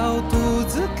难笑，独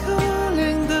自可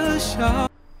怜的笑。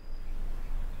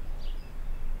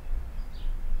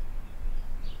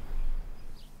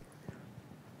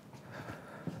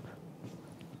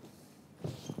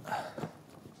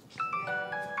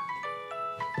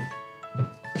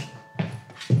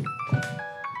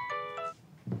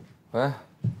喂，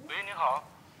您好，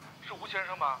是吴先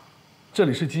生吗？这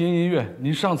里是基因音乐，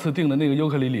您上次订的那个尤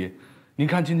克里里，您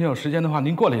看今天有时间的话，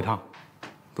您过来一趟。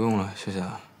不用了，谢谢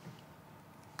啊。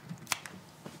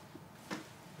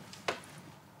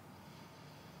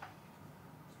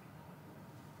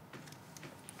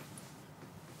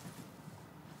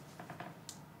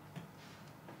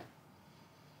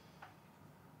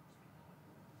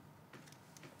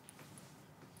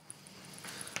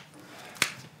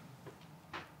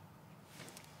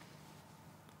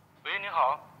喂，您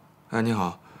好。哎，你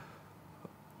好，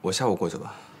我下午过去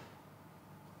吧。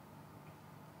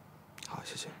好，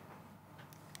谢谢。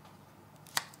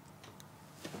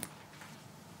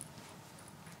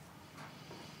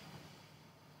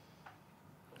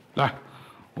来，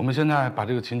我们现在把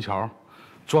这个琴桥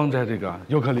装在这个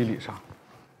尤克里里上，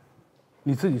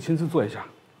你自己亲自做一下。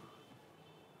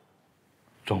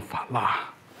装反了，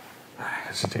哎，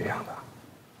是这样的，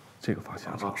这个方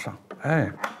向朝上，哎，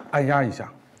按压一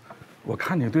下。我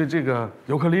看你对这个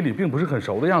尤克里里并不是很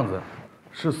熟的样子，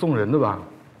是送人的吧？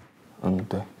嗯，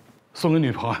对。送给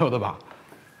女朋友的吧？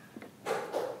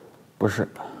不是，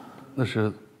那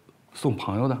是送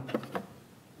朋友的。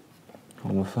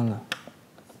我们分了。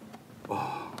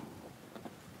哦，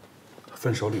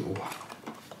分手礼物啊！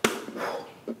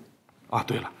啊，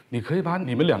对了，你可以把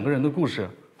你们2个人的故事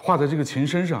画在这个琴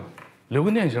身上，留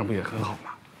个念想不也很好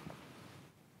吗？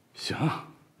行，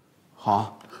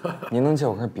好，您能借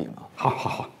我根笔吗？好，好，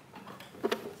好，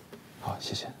好，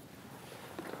谢谢。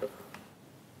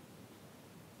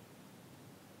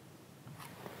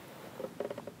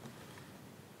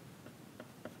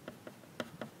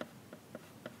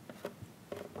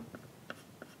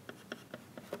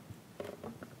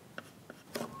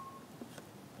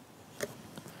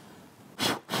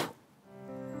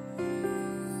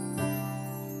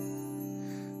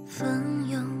风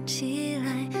涌起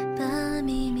来，把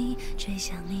秘密吹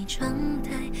向你窗台，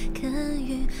可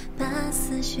雨把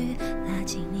思绪拉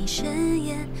进你深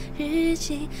夜日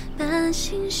记，把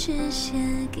心事写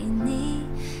给你，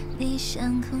你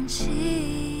像空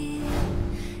气。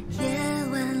夜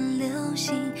晚流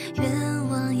星，愿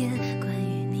望也关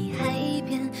于你，海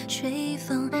边吹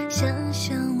风，想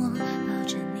象我抱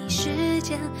着你，时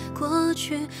间过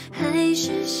去，还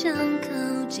是想靠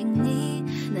近你，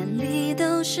哪里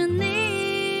都是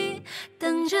你，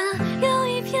等着有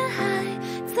一片海，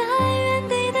在原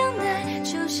地等待，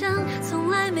就像从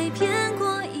来没变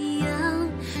过一样，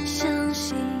相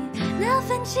信那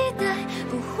份期待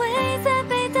不会再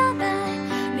被打败，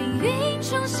命运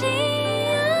重新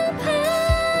安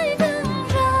排，等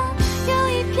着有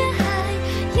一片海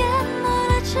淹没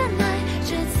了尘埃，这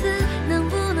次能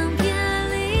不能别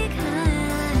离开，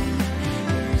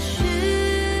也许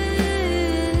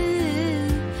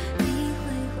你会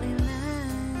回来。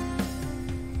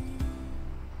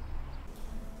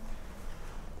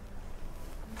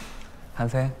韩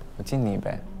飞，我敬你一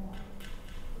杯。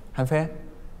韩飞，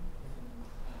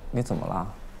你怎么了？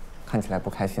看起来不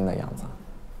开心的样子。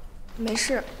没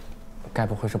事。该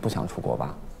不会是不想出国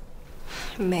吧？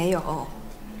没有。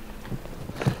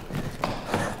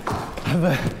韩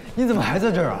飞，你怎么还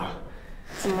在这儿啊？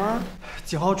怎么了？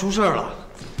景浩出事儿了。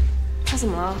他怎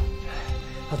么了？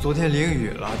他昨天淋雨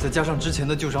了，再加上之前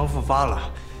的旧伤复发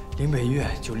了，林北医院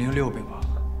906病房。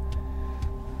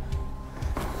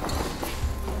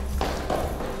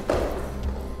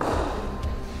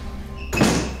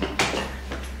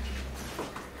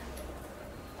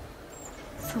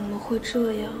怎么会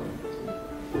这样？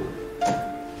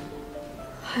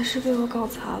还是被我搞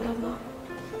砸了吗？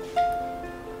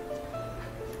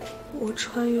我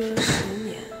穿越了10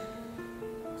年，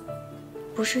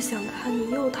不是想看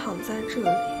你又躺在这里。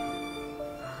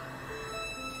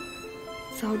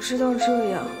早知道这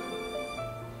样，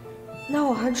那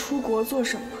我还出国做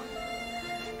什么？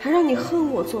还让你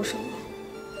恨我做什么？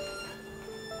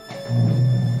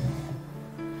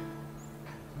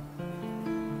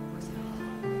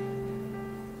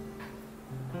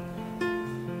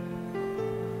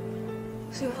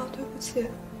幸好，对不起，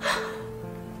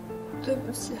对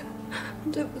不起，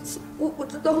对不起，我不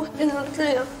知道会变成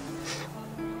这样。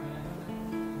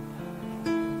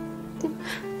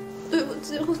对不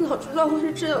起，我早知道会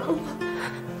是这样的话，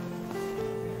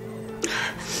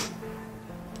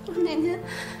我那天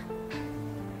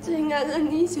就应该跟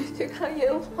你一起去看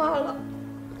烟花了。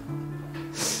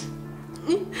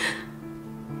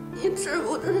你知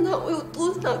不知道我有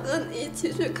多想跟你一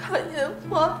起去看烟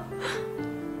花？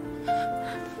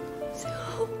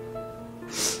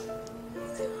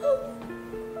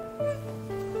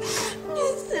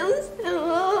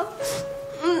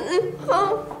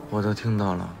我都听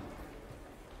到了，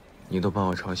你都把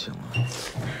我吵醒了。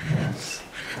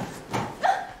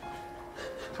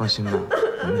放心吧，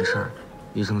我没事儿。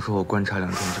医生说我观察2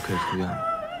天就可以出院了。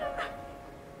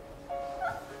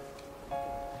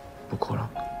不哭了。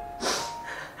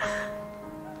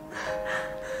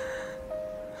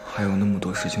还有那么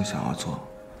多事情想要做，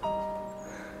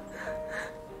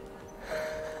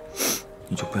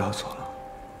你就不要走了。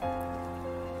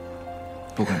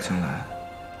不管将来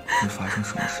会发生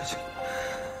什么事情，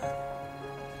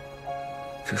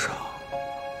至少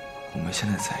我们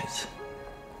现在在一起，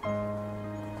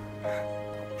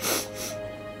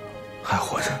还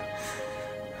活着。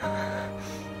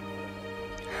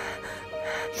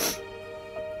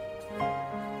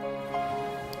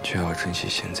就要珍惜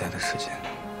现在的时间，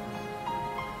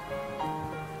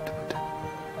对不对？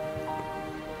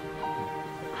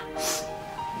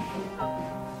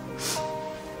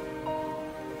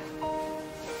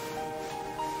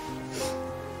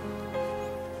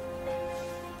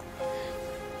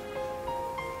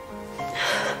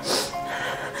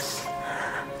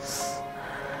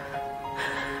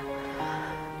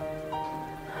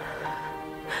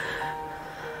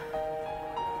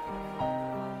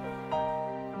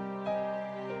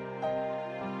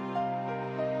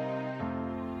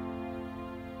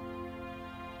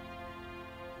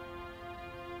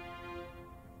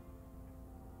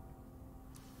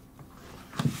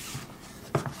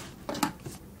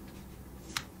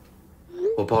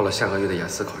我报了下个月的雅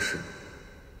思考试，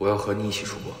我要和你一起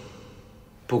出国，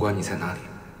不管你在哪里，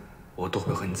我都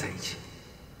会和你在一起。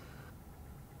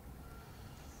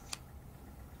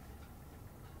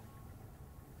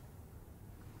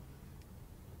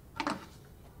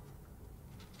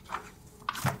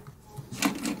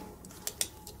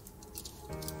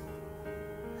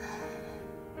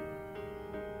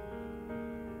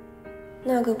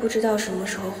那个不知道什么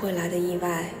时候会来的意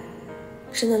外，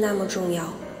真的那么重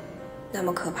要，那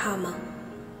么可怕吗？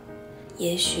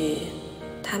也许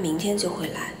他明天就会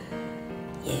来，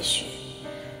也许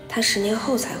他10年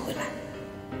后才会来。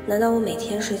难道我每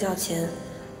天睡觉前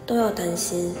都要担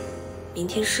心明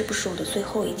天是不是我的最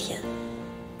后一天？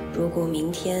如果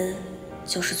明天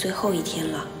就是最后一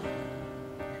天了，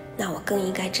那我更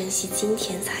应该珍惜今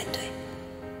天才对。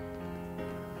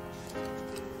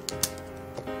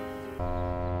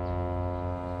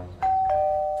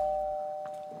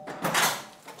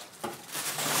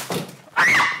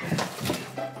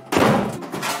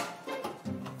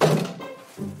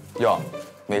哟，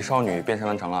美少女变身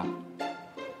完成了？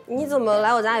你怎么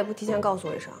来我家也不提前告诉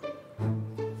我一声？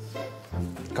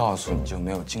告诉你就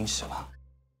没有惊喜了。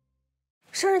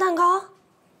生日蛋糕？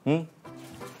嗯。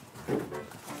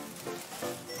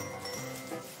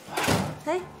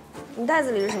哎，你袋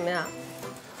子里是什么呀？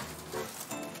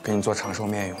给你做长寿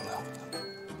面用的。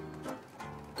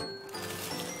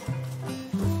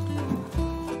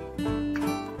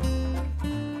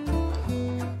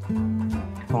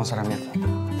帮我撒点面粉。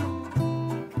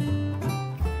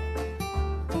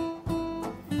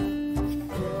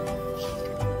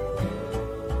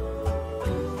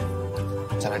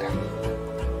再来点。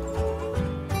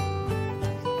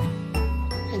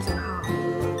沈景浩，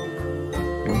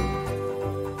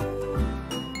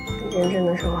你认真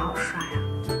的说我好帅啊！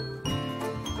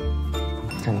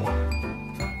真的吗？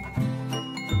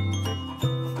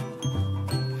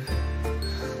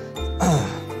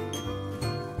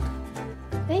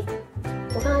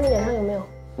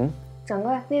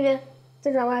那边，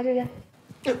再转过来这边。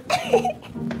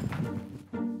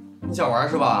你想玩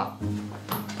是吧？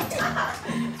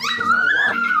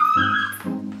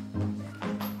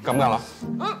敢不敢了？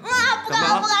不敢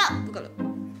了，不敢了，不敢了。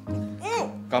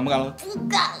敢不敢了？不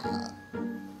敢了。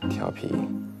调皮。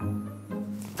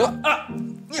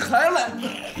你还来？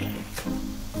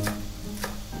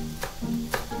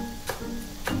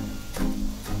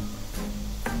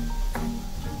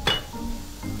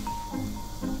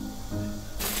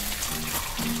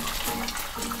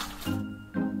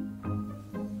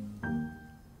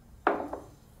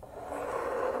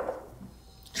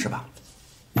是吧？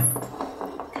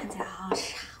看起来好好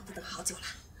吃啊，我都等好久了。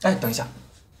哎，等一下。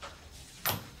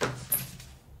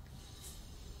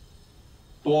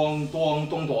咚咚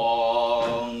咚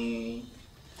咚。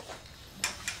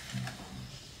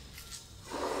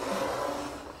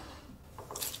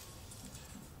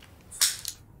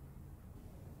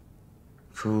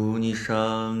祝你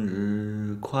生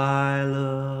日快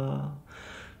乐，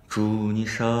祝你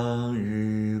生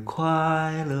日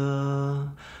快乐，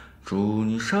祝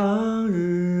你生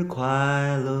日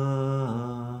快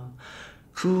乐，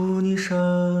祝你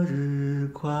生日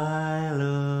快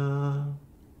乐。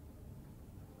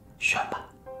选吧。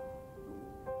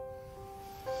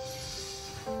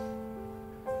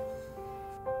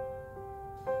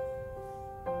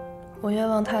我愿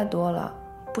望太多了，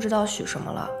不知道许什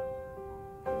么了。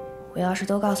我要是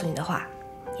都告诉你的话，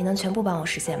你能全部帮我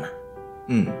实现吗？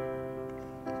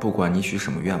不管你许什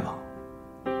么愿望，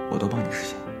我都帮你实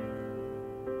现。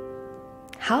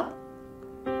好。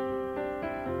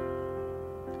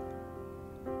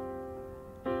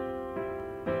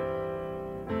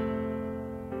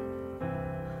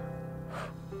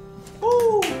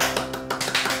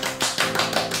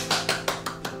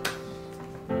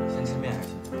先吃面还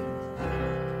行。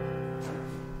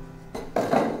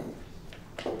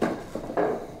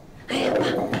哎呀，爸，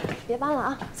别搬了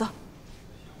啊，走。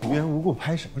无缘无故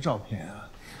拍什么照片啊？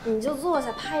你就坐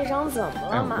下拍一张，怎么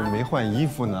了嘛？我没换衣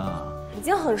服呢。已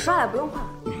经很帅了，不用换。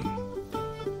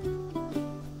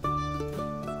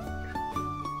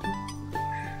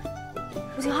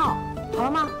吴景浩，好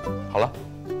了吗？好了。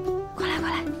快来，快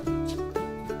来。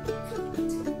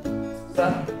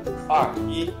 3、2、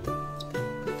1。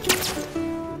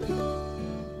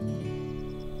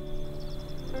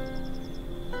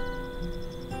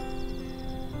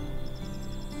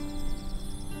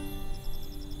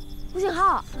吴景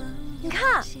浩，你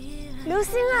看，流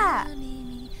星哎！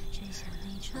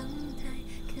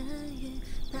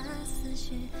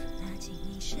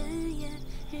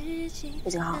吴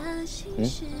景浩，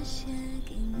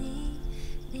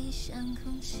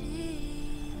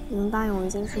你能答应我一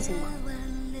件事情吗？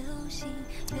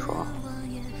说。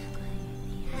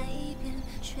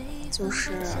就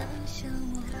是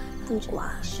不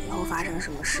管以后发生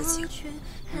什么事情，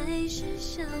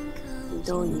你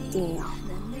都一定要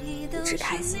一直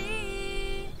开心，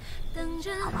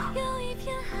好不好？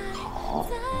好。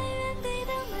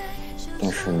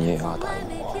但是你也要答应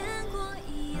我，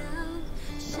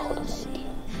以后的每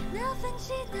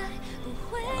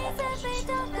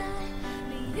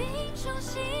一天，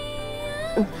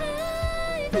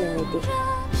没问题。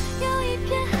有一片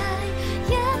海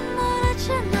淹没了尘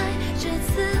埃，这次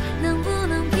能不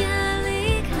能别离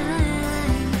开？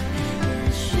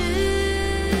也许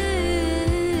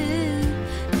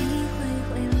你会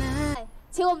回来。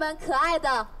请我们可爱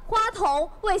的花童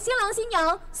为新郎新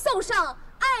娘送上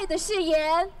爱的誓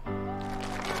言。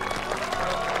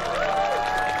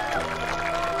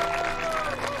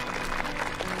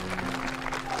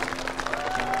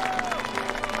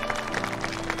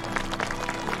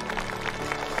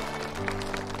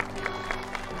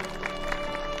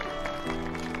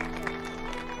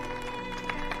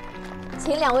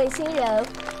请两位新人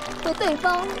为对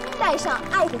方戴上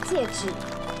爱的戒指。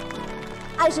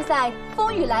爱是在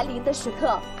风雨来临的时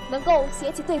刻，能够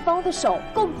携起对方的手，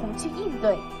共同去应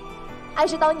对。爱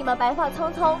是当你们白发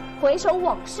苍苍，回首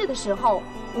往事的时候，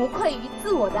无愧于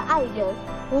自我的爱人，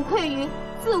无愧于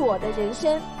自我的人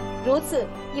生。如此，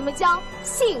你们将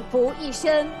幸福一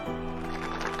生。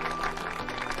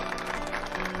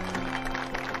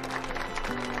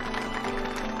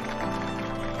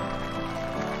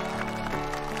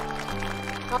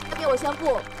好，下面我宣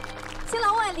布，新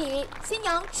郎万里，新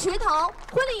娘迟桃，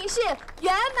婚礼仪式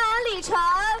圆满礼成。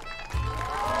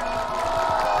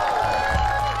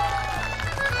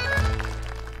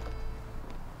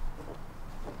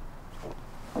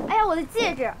哎呀，我的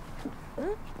戒指，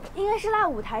应该是落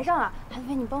舞台上了。韩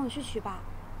飞，你帮我去取吧。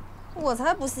我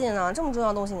才不信呢，这么重要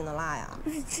的东西你能落呀？不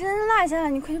是真落下了，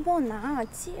你快去帮我拿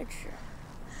戒指。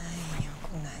哎呀，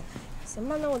姑奶奶，行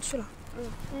吧，那我去了。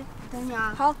等你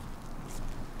啊。好。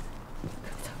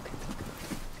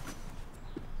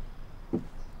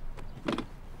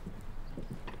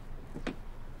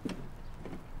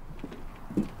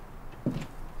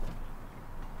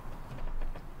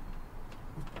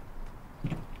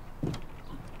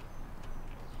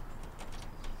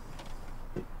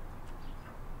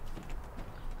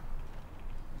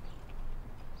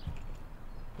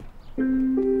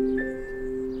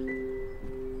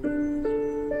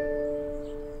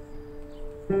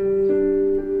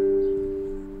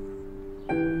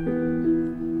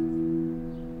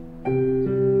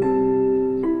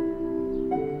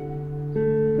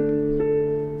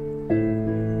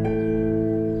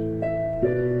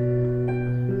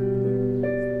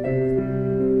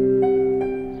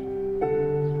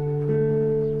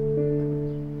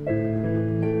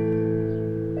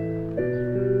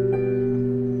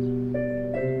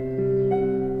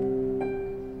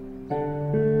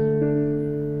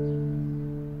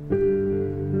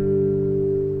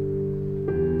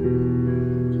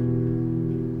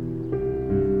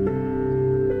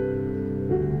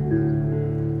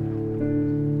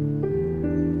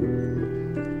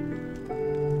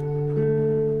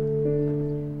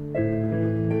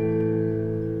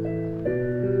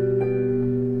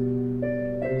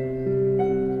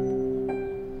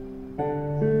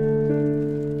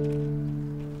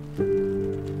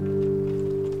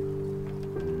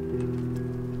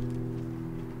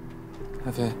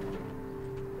海飞，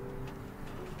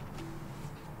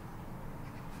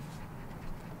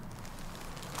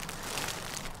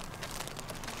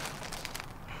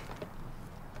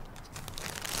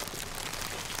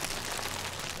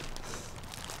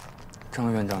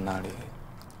张院长那里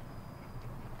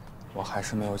我还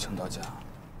是没有请到假，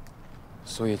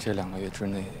所以这2个月之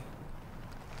内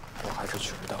我还是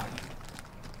娶不到你。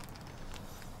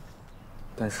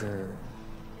但是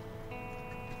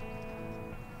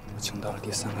我请到了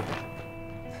第3个月。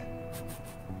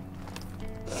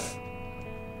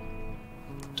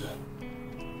对，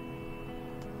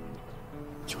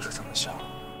就是这么想。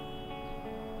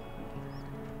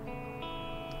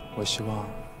我希望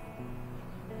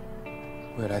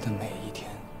未来的每一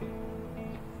天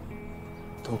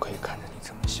都可以看着你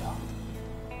这么笑，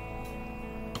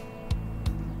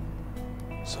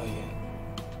所以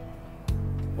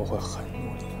我会很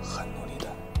努力、很努力的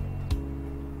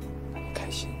让你开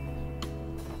心。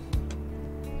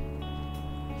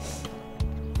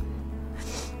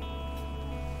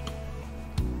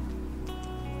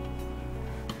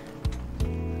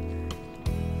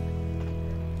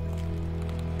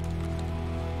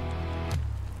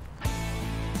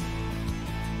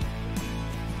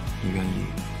你愿意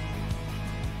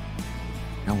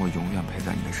让我永远陪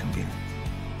在你的身边，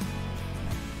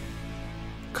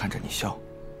看着你笑，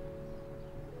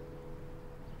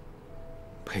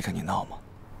陪着你闹吗？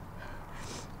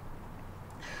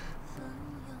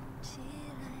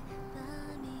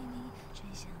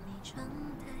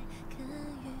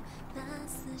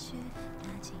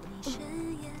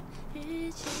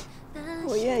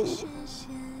我愿意。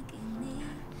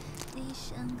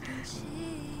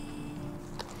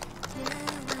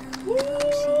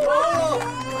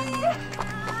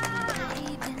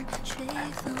吹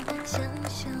风，想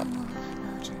象我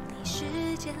抱着你，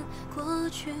时间过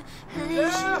去，还是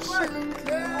想靠近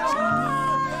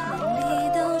你。